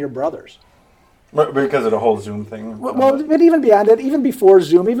visiting your brothers. Because of the whole Zoom thing? Well, but even beyond it, even before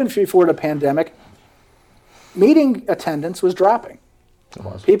Zoom, even before the pandemic, meeting attendance was dropping.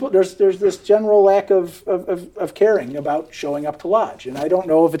 People, there's this general lack of caring about showing up to lodge. And I don't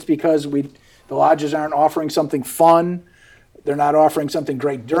know if it's because the lodges aren't offering something fun, they're not offering something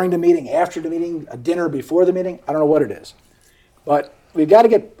great during the meeting, after the meeting, a dinner before the meeting. I don't know what it is. But we've got to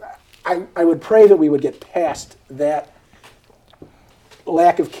get, I would pray that we would get past that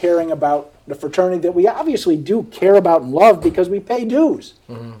lack of caring about the fraternity that we obviously do care about and love because we pay dues.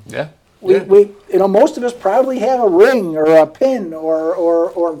 Yeah. We most of us proudly have a ring or a pin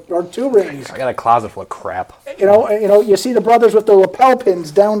or 2 rings. I got a closet full of crap. You see the brothers with the lapel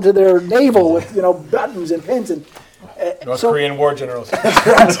pins down to their navel with buttons and pins and North Korean war generals.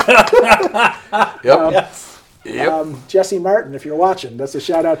 Jesse Martin, if you're watching, that's a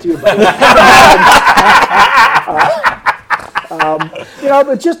shout out to you. But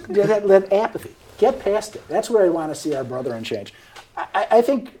just that apathy. Get past it. That's where I want to see our brethren change. I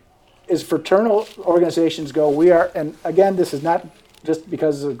think as fraternal organizations go, we are, and again, this is not just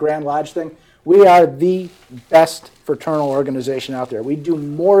because of the Grand Lodge thing, we are the best fraternal organization out there. We do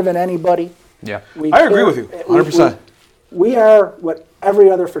more than anybody. Yeah. I agree with you, 100%. We are what every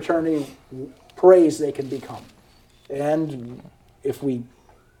other fraternity prays they can become. And if we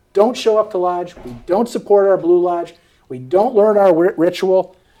don't show up to lodge, we don't support our Blue Lodge, we don't learn our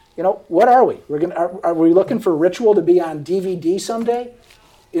ritual, what are we? Are we looking for ritual to be on DVD someday?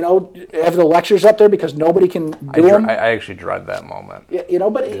 Have the lectures up there because nobody can do them? I actually dread that moment.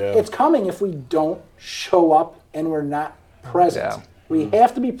 But it's coming if we don't show up and we're not present. Yeah. We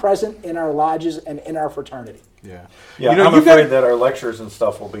have to be present in our lodges and in our fraternity. Yeah. I'm afraid that our lectures and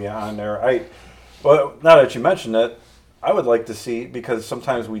stuff will be on there. But now that you mention it, I would like to see, because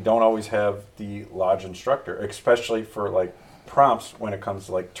sometimes we don't always have the lodge instructor, especially for like prompts when it comes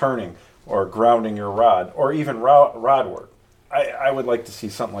to like turning or grounding your rod or even rod work. I would like to see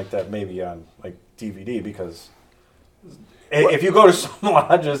something like that maybe on like DVD, because if you go to some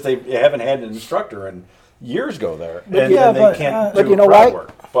lodges, they haven't had an instructor and years go there, and then they can't do rod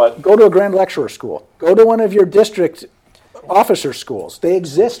work. But go to a Grand Lecturer school. Go to one of your district officer schools. They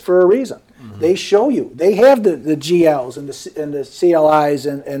exist for a reason. Mm-hmm. They show you. They have the GLs and the CLIs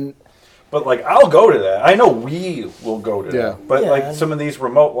and. But like, I'll go to that. I know we will go to that. But like some of these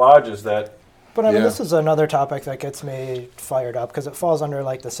remote lodges that. But I mean, this is another topic that gets me fired up because it falls under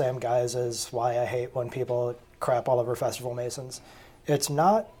like the same guise as why I hate when people crap all over Festival Masons. It's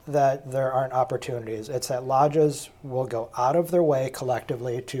not that there aren't opportunities. It's that lodges will go out of their way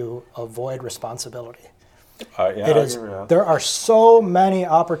collectively to avoid responsibility. There are so many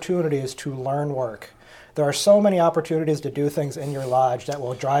opportunities to learn work. There are so many opportunities to do things in your lodge that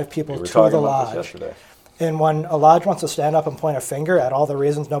will drive people to the lodge. And when a lodge wants to stand up and point a finger at all the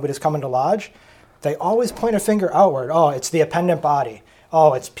reasons nobody's coming to lodge, they always point a finger outward. Oh, it's the appendant body.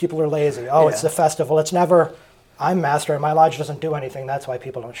 Oh, it's people are lazy. Oh, it's the festival. It's never, I'm master and my lodge doesn't do anything. That's why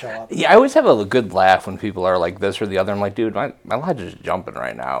people don't show up. Yeah, I always have a good laugh when people are like this or the other. I'm like, dude, my lodge is jumping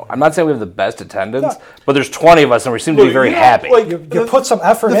right now. I'm not saying we have the best attendance, but there's 20 of us and we seem to be very happy. Like, you put some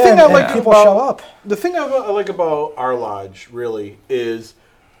effort in and people show up. The thing I like about our lodge, really, is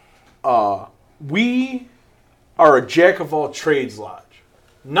we are a jack-of-all-trades lodge.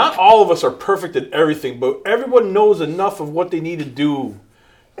 Not all of us are perfect at everything, but everyone knows enough of what they need to do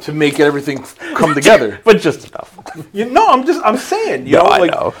to make everything come together. But just enough. I'm saying, I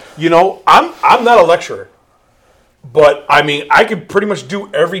know. I'm not a lecturer, but I mean, I could pretty much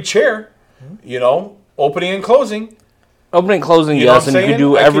do every chair, opening and closing. Opening and closing, yes, and you can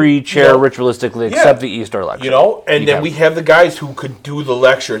do every chair ritualistically except the Easter lecture. And then we have the guys who could do the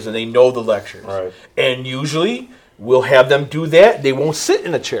lectures and they know the lectures. Right. And usually we'll have them do that. They won't sit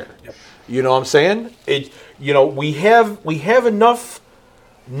in a chair. Yep. You know what I'm saying? We have enough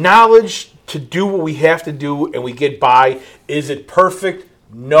knowledge to do what we have to do and we get by. Is it perfect?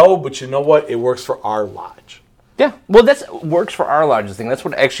 No, but you know what? It works for our lodge. Yeah. Well, that's works for our lodge's thing. That's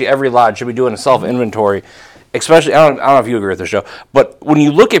what actually every lodge should be doing, a self-inventory. Especially, I don't know if you agree with this, Joe, but when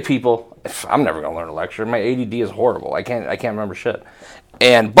you look at people, I'm never going to learn a lecture. My ADD is horrible. I can't remember shit.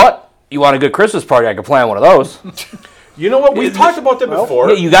 But you want a good Christmas party, I could plan one of those. You know what? We've talked about that before.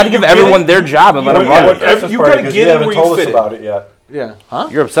 Yeah, you got to give everyone their job and let them run it. You got to get in where you fit about it yet. Yeah. Huh?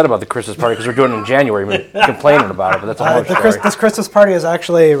 You're upset about the Christmas party because we're doing it in January. We've been complaining about it, but that's a whole story. This Christmas party is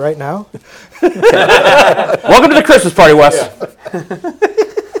actually right now. Welcome to the Christmas party, Wes.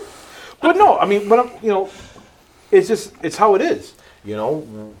 But no, I mean, it's how it is.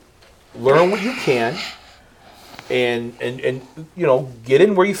 Learn what you can, and get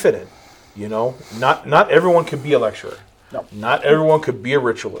in where you fit in. Not everyone could be a lecturer. No. Not everyone could be a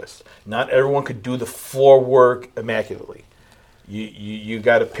ritualist. Not everyone could do the floor work immaculately. You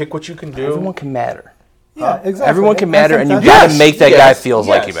got to pick what you can do. Everyone can matter. Yeah, exactly. Everyone can matter, and you that's- got to make that guy feels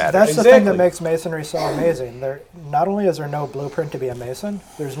like you matter. That's the thing that makes masonry so amazing. Not only is there no blueprint to be a mason,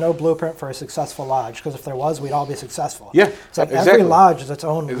 there's no blueprint for a successful lodge, because if there was, we'd all be successful. Yeah, it's like exactly. every lodge is its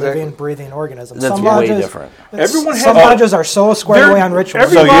own Exactly. living, breathing organism. That's some way lodges, different. Some lodges are so squared away on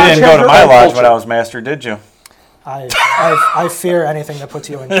rituals. So you didn't go to my lodge when I was master, did you? I fear anything that puts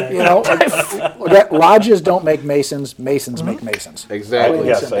you in charge. Lodges don't make masons. Masons make masons. Exactly.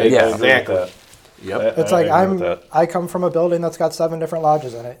 Yes, I agree with that. Yep. It's like I agree with that. I come from a building that's got 7 different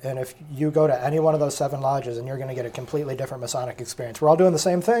lodges in it, and if you go to any one of those 7 lodges, and you're going to get a completely different Masonic experience. We're all doing the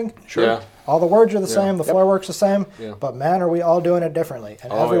same thing. Sure. Yeah. All the words are the same, the floor work's the same, Yeah. but man, are we all doing it differently?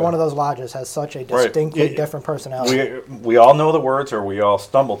 And every one of those lodges has such a distinctly different personality. We all know the words, or we all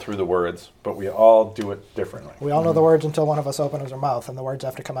stumble through the words, but we all do it differently. We all know the words until one of us opens our mouth, and the words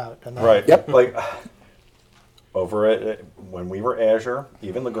have to come out. And then, Right. Yep. Like over at when we were Azure,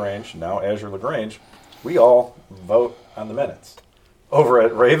 even Lagrange, now Azure Lagrange, we all vote on the minutes. Over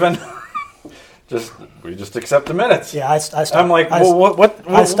at Raven, we just accept the minutes. Yeah, I stopped. I'm like, I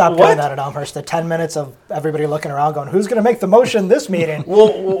stopped what? doing that at Elmhurst. The 10 minutes of everybody looking around, going, "Who's going to make the motion this meeting?"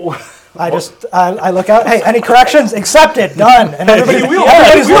 I look out. Hey, any corrections? Accepted. Done. And everybody's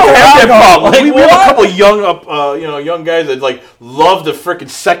looking around, going, We have a couple young guys that love to frickin'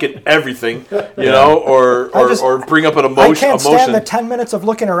 second everything, or bring up an emotion. I can't stand the 10 minutes of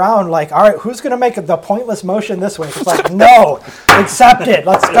looking around. Like, all right, who's going to make the pointless motion this week? It's like, no, accepted.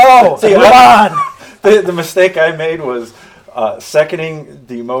 Let's go. Move on. The mistake I made was seconding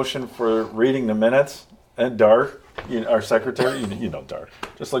the motion for reading the minutes, and Dar, our secretary, you know Dar,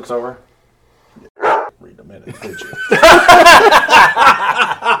 just looks over. Read the minutes, did you?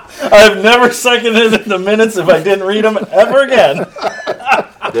 I've never seconded the minutes if I didn't read them ever again.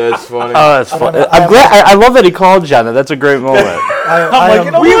 That's funny. Oh, that's funny. I'm glad. I love that he called John. That's a great moment.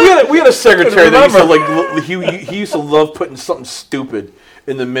 We had a secretary that he used to love putting something stupid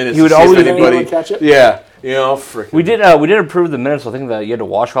in the minutes. He would to see if always anybody catch it. Yeah, frickin'. We did approve the minutes. I think that you had to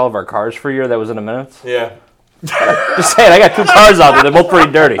wash all of our cars for a year. That was in the minutes. Yeah. Just saying, I got 2 cars out there. They're both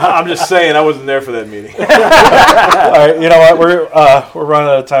pretty dirty. I'm just saying, I wasn't there for that meeting. All right, you know what? We're running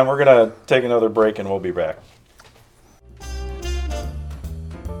out of time. We're gonna take another break, and we'll be back.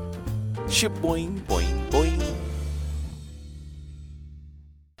 Ship boing, boing, boing.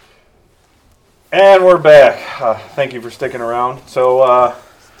 And we're back. Thank you for sticking around. So,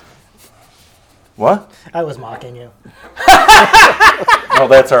 what? I was mocking you. Oh,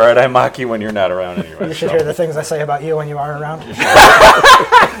 that's all right. I mock you when you're not around anyway. You should hear the things I say about you when you aren't around. You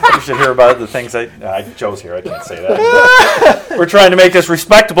should hear about the things Joe's here. I can't say that. We're trying to make this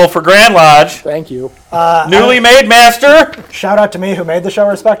respectable for Grand Lodge. Thank you. Newly made master. Shout out to me who made the show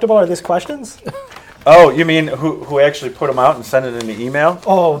respectable. Are these questions? Oh, you mean who actually put them out and sent it in the email?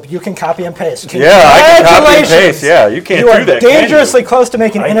 Oh, you can copy and paste. Yeah, I can copy and paste. Yeah, you can't You do are that. dangerously close to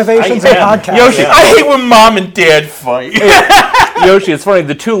making innovations in podcasts. Yoshi, I hate when mom and dad fight. Yoshi, it's funny.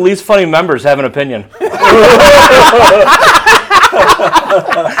 The 2 least funny members have an opinion.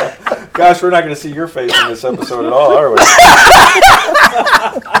 Gosh, we're not going to see your face in this episode at all, are we?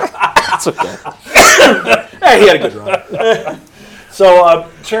 That's okay. Hey, he had a good run. So,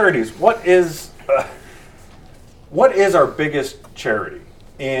 charities. What is our biggest charity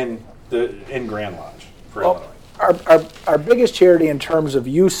in Grand Lodge for Illinois? Our biggest charity in terms of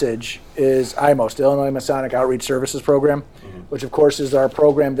usage is IMOST, Illinois Masonic Outreach Services Program, which of course is our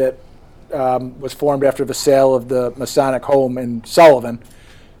program that was formed after the sale of the Masonic home in Sullivan.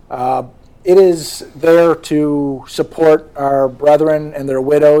 It is there to support our brethren and their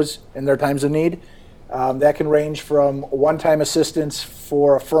widows in their times of need. That can range from one-time assistance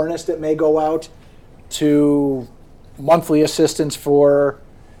for a furnace that may go out to monthly assistance for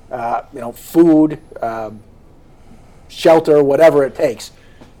food, shelter, whatever it takes.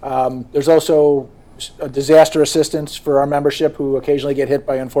 There's also a disaster assistance for our membership who occasionally get hit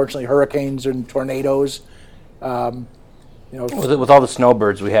by, unfortunately, hurricanes and tornadoes. With all the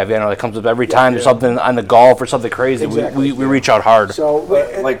snowbirds we have, that comes up every time there's something on the Gulf or something crazy. Exactly. We reach out hard. So,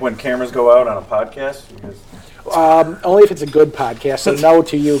 Like when cameras go out on a podcast? Only if it's a good podcast, so no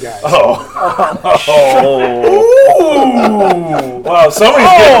to you guys. Wow, somebody's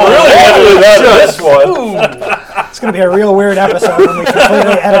getting really into this one. It's going to be a real weird episode when we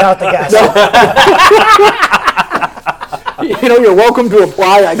completely edit out the guests. You're welcome to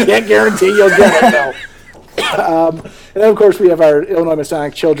apply. I can't guarantee you'll get it, though. And then, of course, we have our Illinois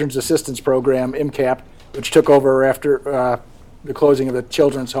Masonic Children's Assistance Program, MCAP, which took over after the closing of the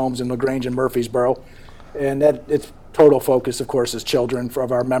children's homes in LaGrange and Murfreesboro. And that its total focus, of course, is children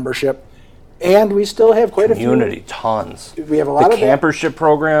of our membership. And we still have quite Community, tons. We have a lot the of that. campership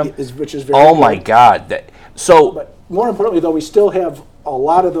program, which is very oh good. my God. But more importantly, though, we still have a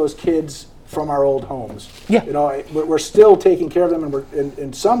lot of those kids from our old homes. Yeah. We're still taking care of them,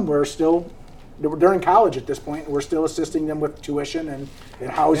 and some they're in college at this point, and we're still assisting them with tuition and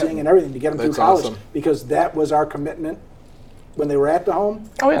housing and everything to get them through That's college. awesome. Because that was our commitment when they were at the home.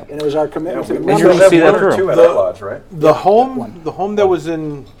 Oh, yeah. And it was our commitment to the you're members. gonna see that One or through. two at our lodge, right? The home that was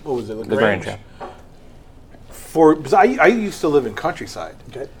in, what was it, LaGrange? LaGrange, Because I used to live in Countryside.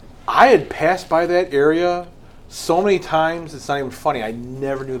 Okay. I had passed by that area so many times, it's not even funny. I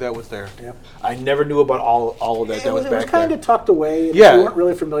never knew that was there. Yep. I never knew about all of that It was back kind there. of tucked away. And Yeah. We weren't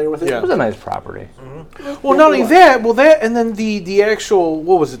really familiar with it. Yeah. It was a nice property. Well, not only that, and then the actual,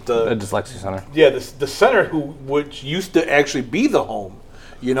 what was it? A dyslexia center. The center which used to actually be the home.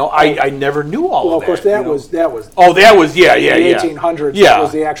 I never knew all Well, of of course, that. that was. Oh, that was the 1800s. Yeah. That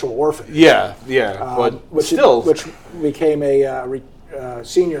was the actual orphan. Yeah, but which became a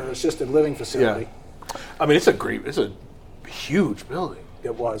senior assisted living facility. Yeah. I mean, it's a huge building.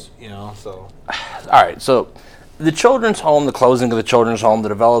 It was. So. All right, so the children's home, the closing of the children's home, the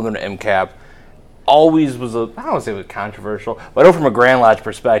development of MCAP always was I don't want to say it was controversial, but I know from a Grand Lodge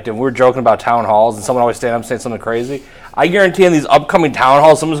perspective, we were joking about town halls and someone always stand up and say something crazy. I guarantee in these upcoming town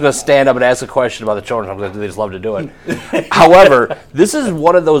halls, someone's going to stand up and ask a question about the children's home because they just love to do it. However, this is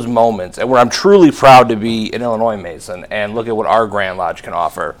one of those moments where I'm truly proud to be an Illinois Mason and look at what our Grand Lodge can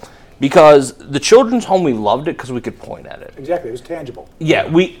offer. Because the children's home, we loved it because we could point at it. Exactly, it was tangible. Yeah,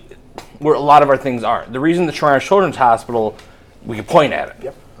 where a lot of our things aren't. The reason the Shriners Children's Hospital, we could point at it.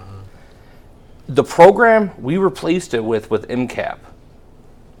 Yep. The program, we replaced it with MCAP.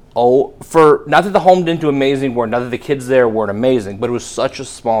 Not that the home didn't do amazing work, not that the kids there weren't amazing, but it was such a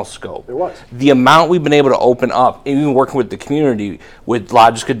small scope. It was. The amount we've been able to open up, even working with the community, with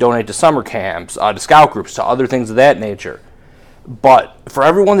lodges could donate to summer camps, to scout groups, to other things of that nature. But for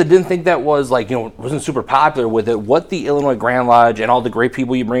everyone that didn't think that was wasn't super popular with it, what the Illinois Grand Lodge and all the great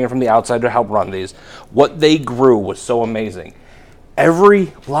people you bring in from the outside to help run these, what they grew was so amazing.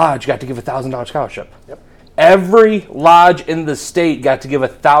 Every lodge got to give a $1,000 scholarship. Yep. Every lodge in the state got to give a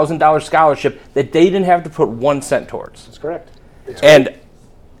 $1,000 scholarship that they didn't have to put 1 cent towards. That's correct. And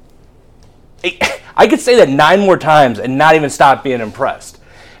I could say that 9 more times and not even stop being impressed.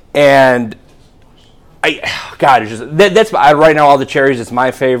 And it's just that's right now. All the cherries. It's my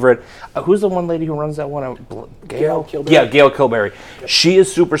favorite. Who's the one lady who runs that one? Gail Kilberry. Yeah, Gail Kilberry. Yep. She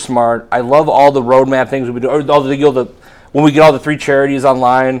is super smart. I love all the roadmap things we do. Or when we get all the 3 charities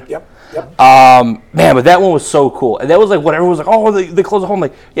online. Yep. Man, but that one was so cool. And that was like what everyone was like, oh, they closed the home.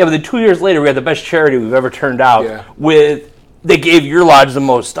 Like, yeah, but then 2 years later, we had the best charity we've ever turned out they gave your lodge the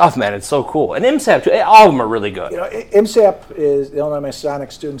most stuff, man. It's so cool. And MSAP, too. All of them are really good. MSAP is the Illinois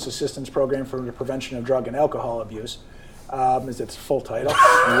Masonic Students Assistance Program for the Prevention of Drug and Alcohol Abuse. Is its full title.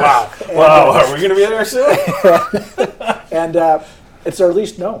 Wow. Wow. Are we going to be there soon? And it's our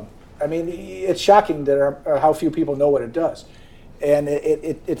least known. I mean, it's shocking that how few people know what it does. And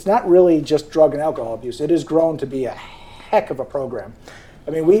it's not really just drug and alcohol abuse. It has grown to be a heck of a program. I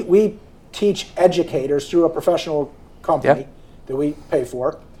mean, we teach educators through a professional company that we pay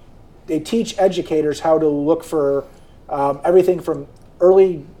for. They teach educators how to look for everything from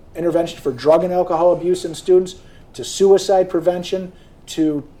early intervention for drug and alcohol abuse in students to suicide prevention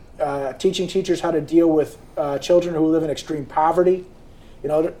to teaching teachers how to deal with children who live in extreme poverty.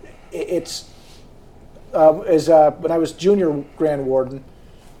 It's when I was junior Grand Warden,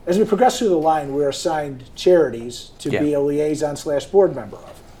 as we progressed through the line, we were assigned charities to be a liaison/board member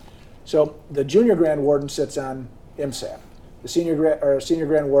of. So the junior Grand Warden sits on MSAP. The senior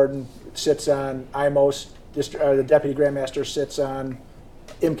Grand Warden sits on IMOS. The Deputy Grand Master sits on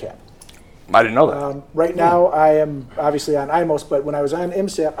MCAP. I didn't know that. Right now, I am obviously on IMOS, but when I was on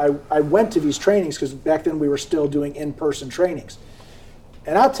MSAP, I went to these trainings because back then we were still doing in-person trainings.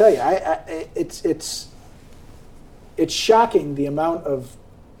 And I'll tell you, it's shocking the amount of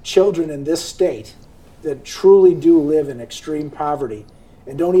children in this state that truly do live in extreme poverty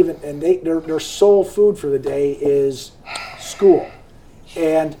and their sole food for the day is school.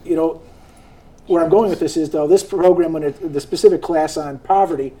 And where I'm going with this is, though, this program, the specific class on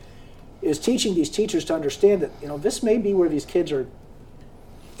poverty, is teaching these teachers to understand that, this may be where these kids are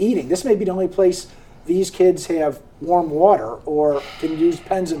eating. This may be the only place these kids have warm water or can use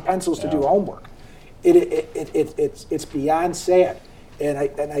pens and pencils to do homework. It's beyond sad. And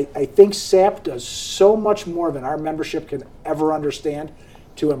I think SAP does so much more than our membership can ever understand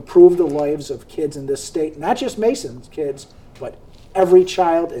to improve the lives of kids in this state. Not just Mason's kids, but every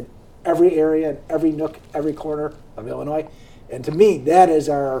child in every area, in every nook, every corner of Illinois. And to me, that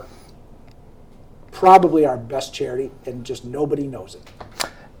is probably our best charity, and just nobody knows it.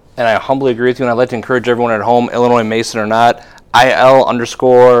 And I humbly agree with you, and I'd like to encourage everyone at home, Illinois Mason or not,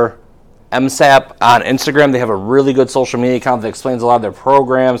 IL_MSAP on Instagram. They have a really good social media account that explains a lot of their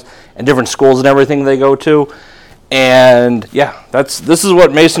programs and different schools and everything they go to. And yeah, this is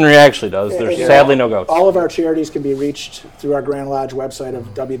what Masonry actually does. There's sadly no goats. All of our charities can be reached through our Grand Lodge website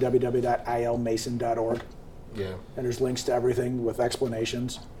of www.ilmason.org. Yeah. And there's links to everything with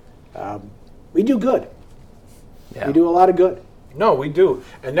explanations. We do good. Yeah. We do a lot of good. No, we do.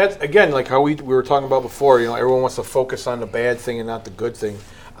 And that's, again, like how we were talking about before, everyone wants to focus on the bad thing and not the good thing.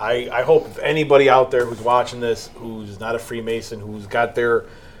 I hope if anybody out there who's watching this, who's not a Freemason, who's got their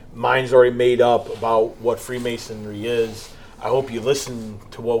minds already made up about what Freemasonry is, I hope you listen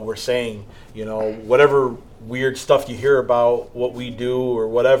to what we're saying. Whatever weird stuff you hear about what we do or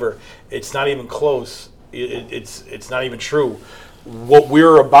whatever, it's not even close. It's not even true. What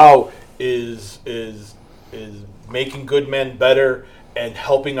we're about is making good men better and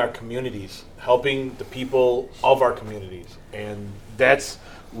helping our communities, helping the people of our communities. And that's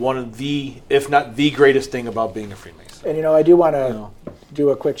one of the, if not the greatest thing about being a Freemason. And, I do want to do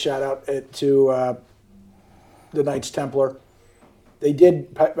a quick shout out to the Knights Templar. They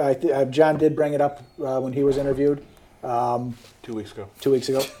did, John did bring it up when he was interviewed. 2 weeks ago. 2 weeks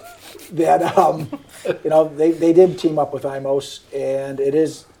ago. That, they did team up with IMOS, and it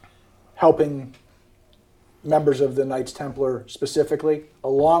is helping members of the Knights Templar specifically,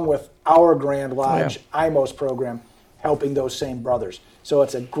 along with our Grand Lodge IMOS program, helping those same brothers. So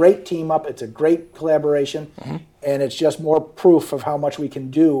it's a great team up, it's a great collaboration, and it's just more proof of how much we can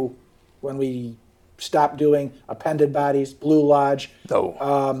do when we stop doing appended bodies, Blue Lodge,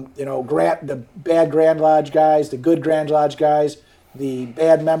 the bad Grand Lodge guys, the good Grand Lodge guys, the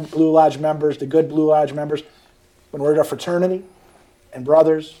bad Blue Lodge members, the good Blue Lodge members. When we're a fraternity and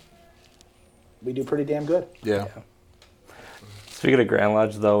brothers, we do pretty damn good. Yeah. Speaking of Grand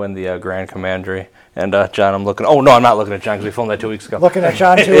Lodge, though, in the Grand Commandery, and John, I'm looking. Oh no, I'm not looking at John because we filmed that 2 weeks ago. Looking at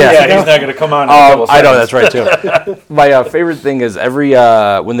John 2 weeks ago. Yeah, he's not going to come on. I know that's right too. My favorite thing is every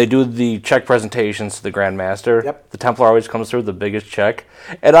when they do the check presentations to the Grand Master, the Templar always comes through with the biggest check,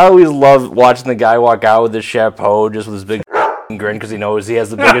 and I always love watching the guy walk out with his chapeau, just with his big grin because he knows he has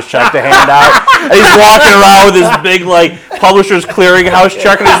the biggest check to hand out. And he's walking around with his big Publishers Clearinghouse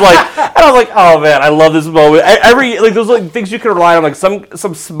check, and he's and I'm like, oh man, I love this moment. Those things you can rely on,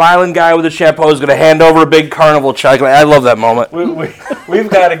 some smiling guy with a chapeau is going to hand over a big carnival check. I love that moment. We've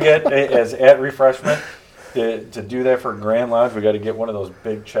got to get as at Refreshment to do that for Grand Lodge. We got to get one of those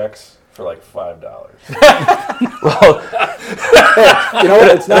big checks for $5. Well,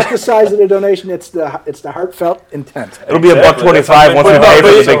 it's not the size of the donation; it's the heartfelt intent. It'll be $1.25 once we pay for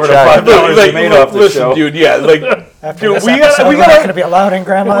the big check. Listen, dude, After this episode, we're not going to be allowed in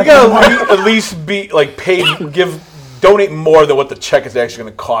Grand Lodge. We got to at least be donate more than what the check is actually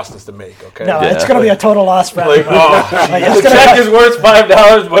going to cost us to make. Okay. No, it's going to be a total loss for everybody. The check is worth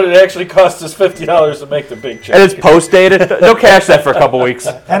 $5, but it actually costs us $50 to make the big check. And it's post dated. They'll cash that for a couple weeks.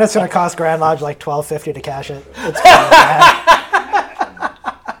 And it's going to cost Grand Lodge $12.50 to cash it. It's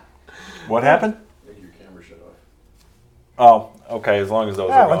what happened? Your camera shut off. Oh, okay. As long as those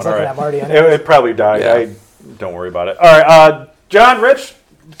are going. All right. I'm already in it probably died. Yeah. Don't worry about it. All right, John, Rich,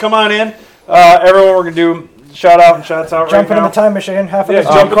 come on in. Everyone, we're going to do shout out and shouts out Jumping right now. in the time machine. Half of this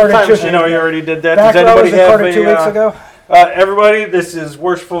jump in the time machine. You know, you already did that. Back Does anybody have recorded 2 weeks ago. Everybody, this is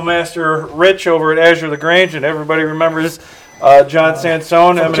Worshipful Master Rich over at Azure LaGrange, and everybody remembers John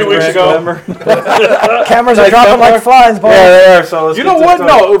Sansone, eminent 2 weeks Grand ago. member. Cameras are dropping like flies, boys. Yeah, they are. So let's You get know this what? done.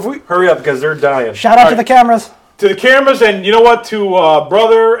 No, if we Hurry up because they're dying. Shout out to the cameras. to the cameras, and you know what? To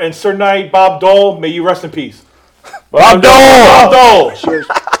brother and Sir Knight Bob Dole, may you rest in peace. Bob Dole! Bob Dole! Cheers.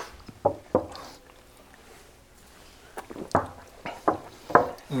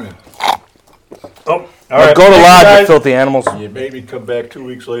 Oh, all right. Go to Thank you, Lodge, you guys. filthy animals. You made me come back 2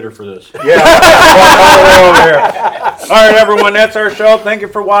 weeks later for this. Yeah. All the way over here. All right, everyone, that's our show. Thank you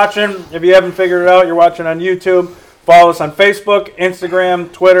for watching. If you haven't figured it out, you're watching on YouTube. Follow us on Facebook,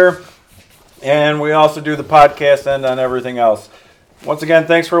 Instagram, Twitter, and we also do the podcast and on everything else. Once again,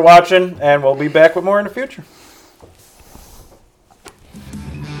 thanks for watching, and we'll be back with more in the future.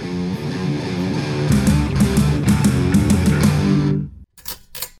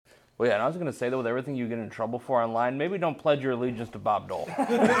 Well, yeah, and I was going to say, though, with everything you get in trouble for online, maybe don't pledge your allegiance to Bob Dole.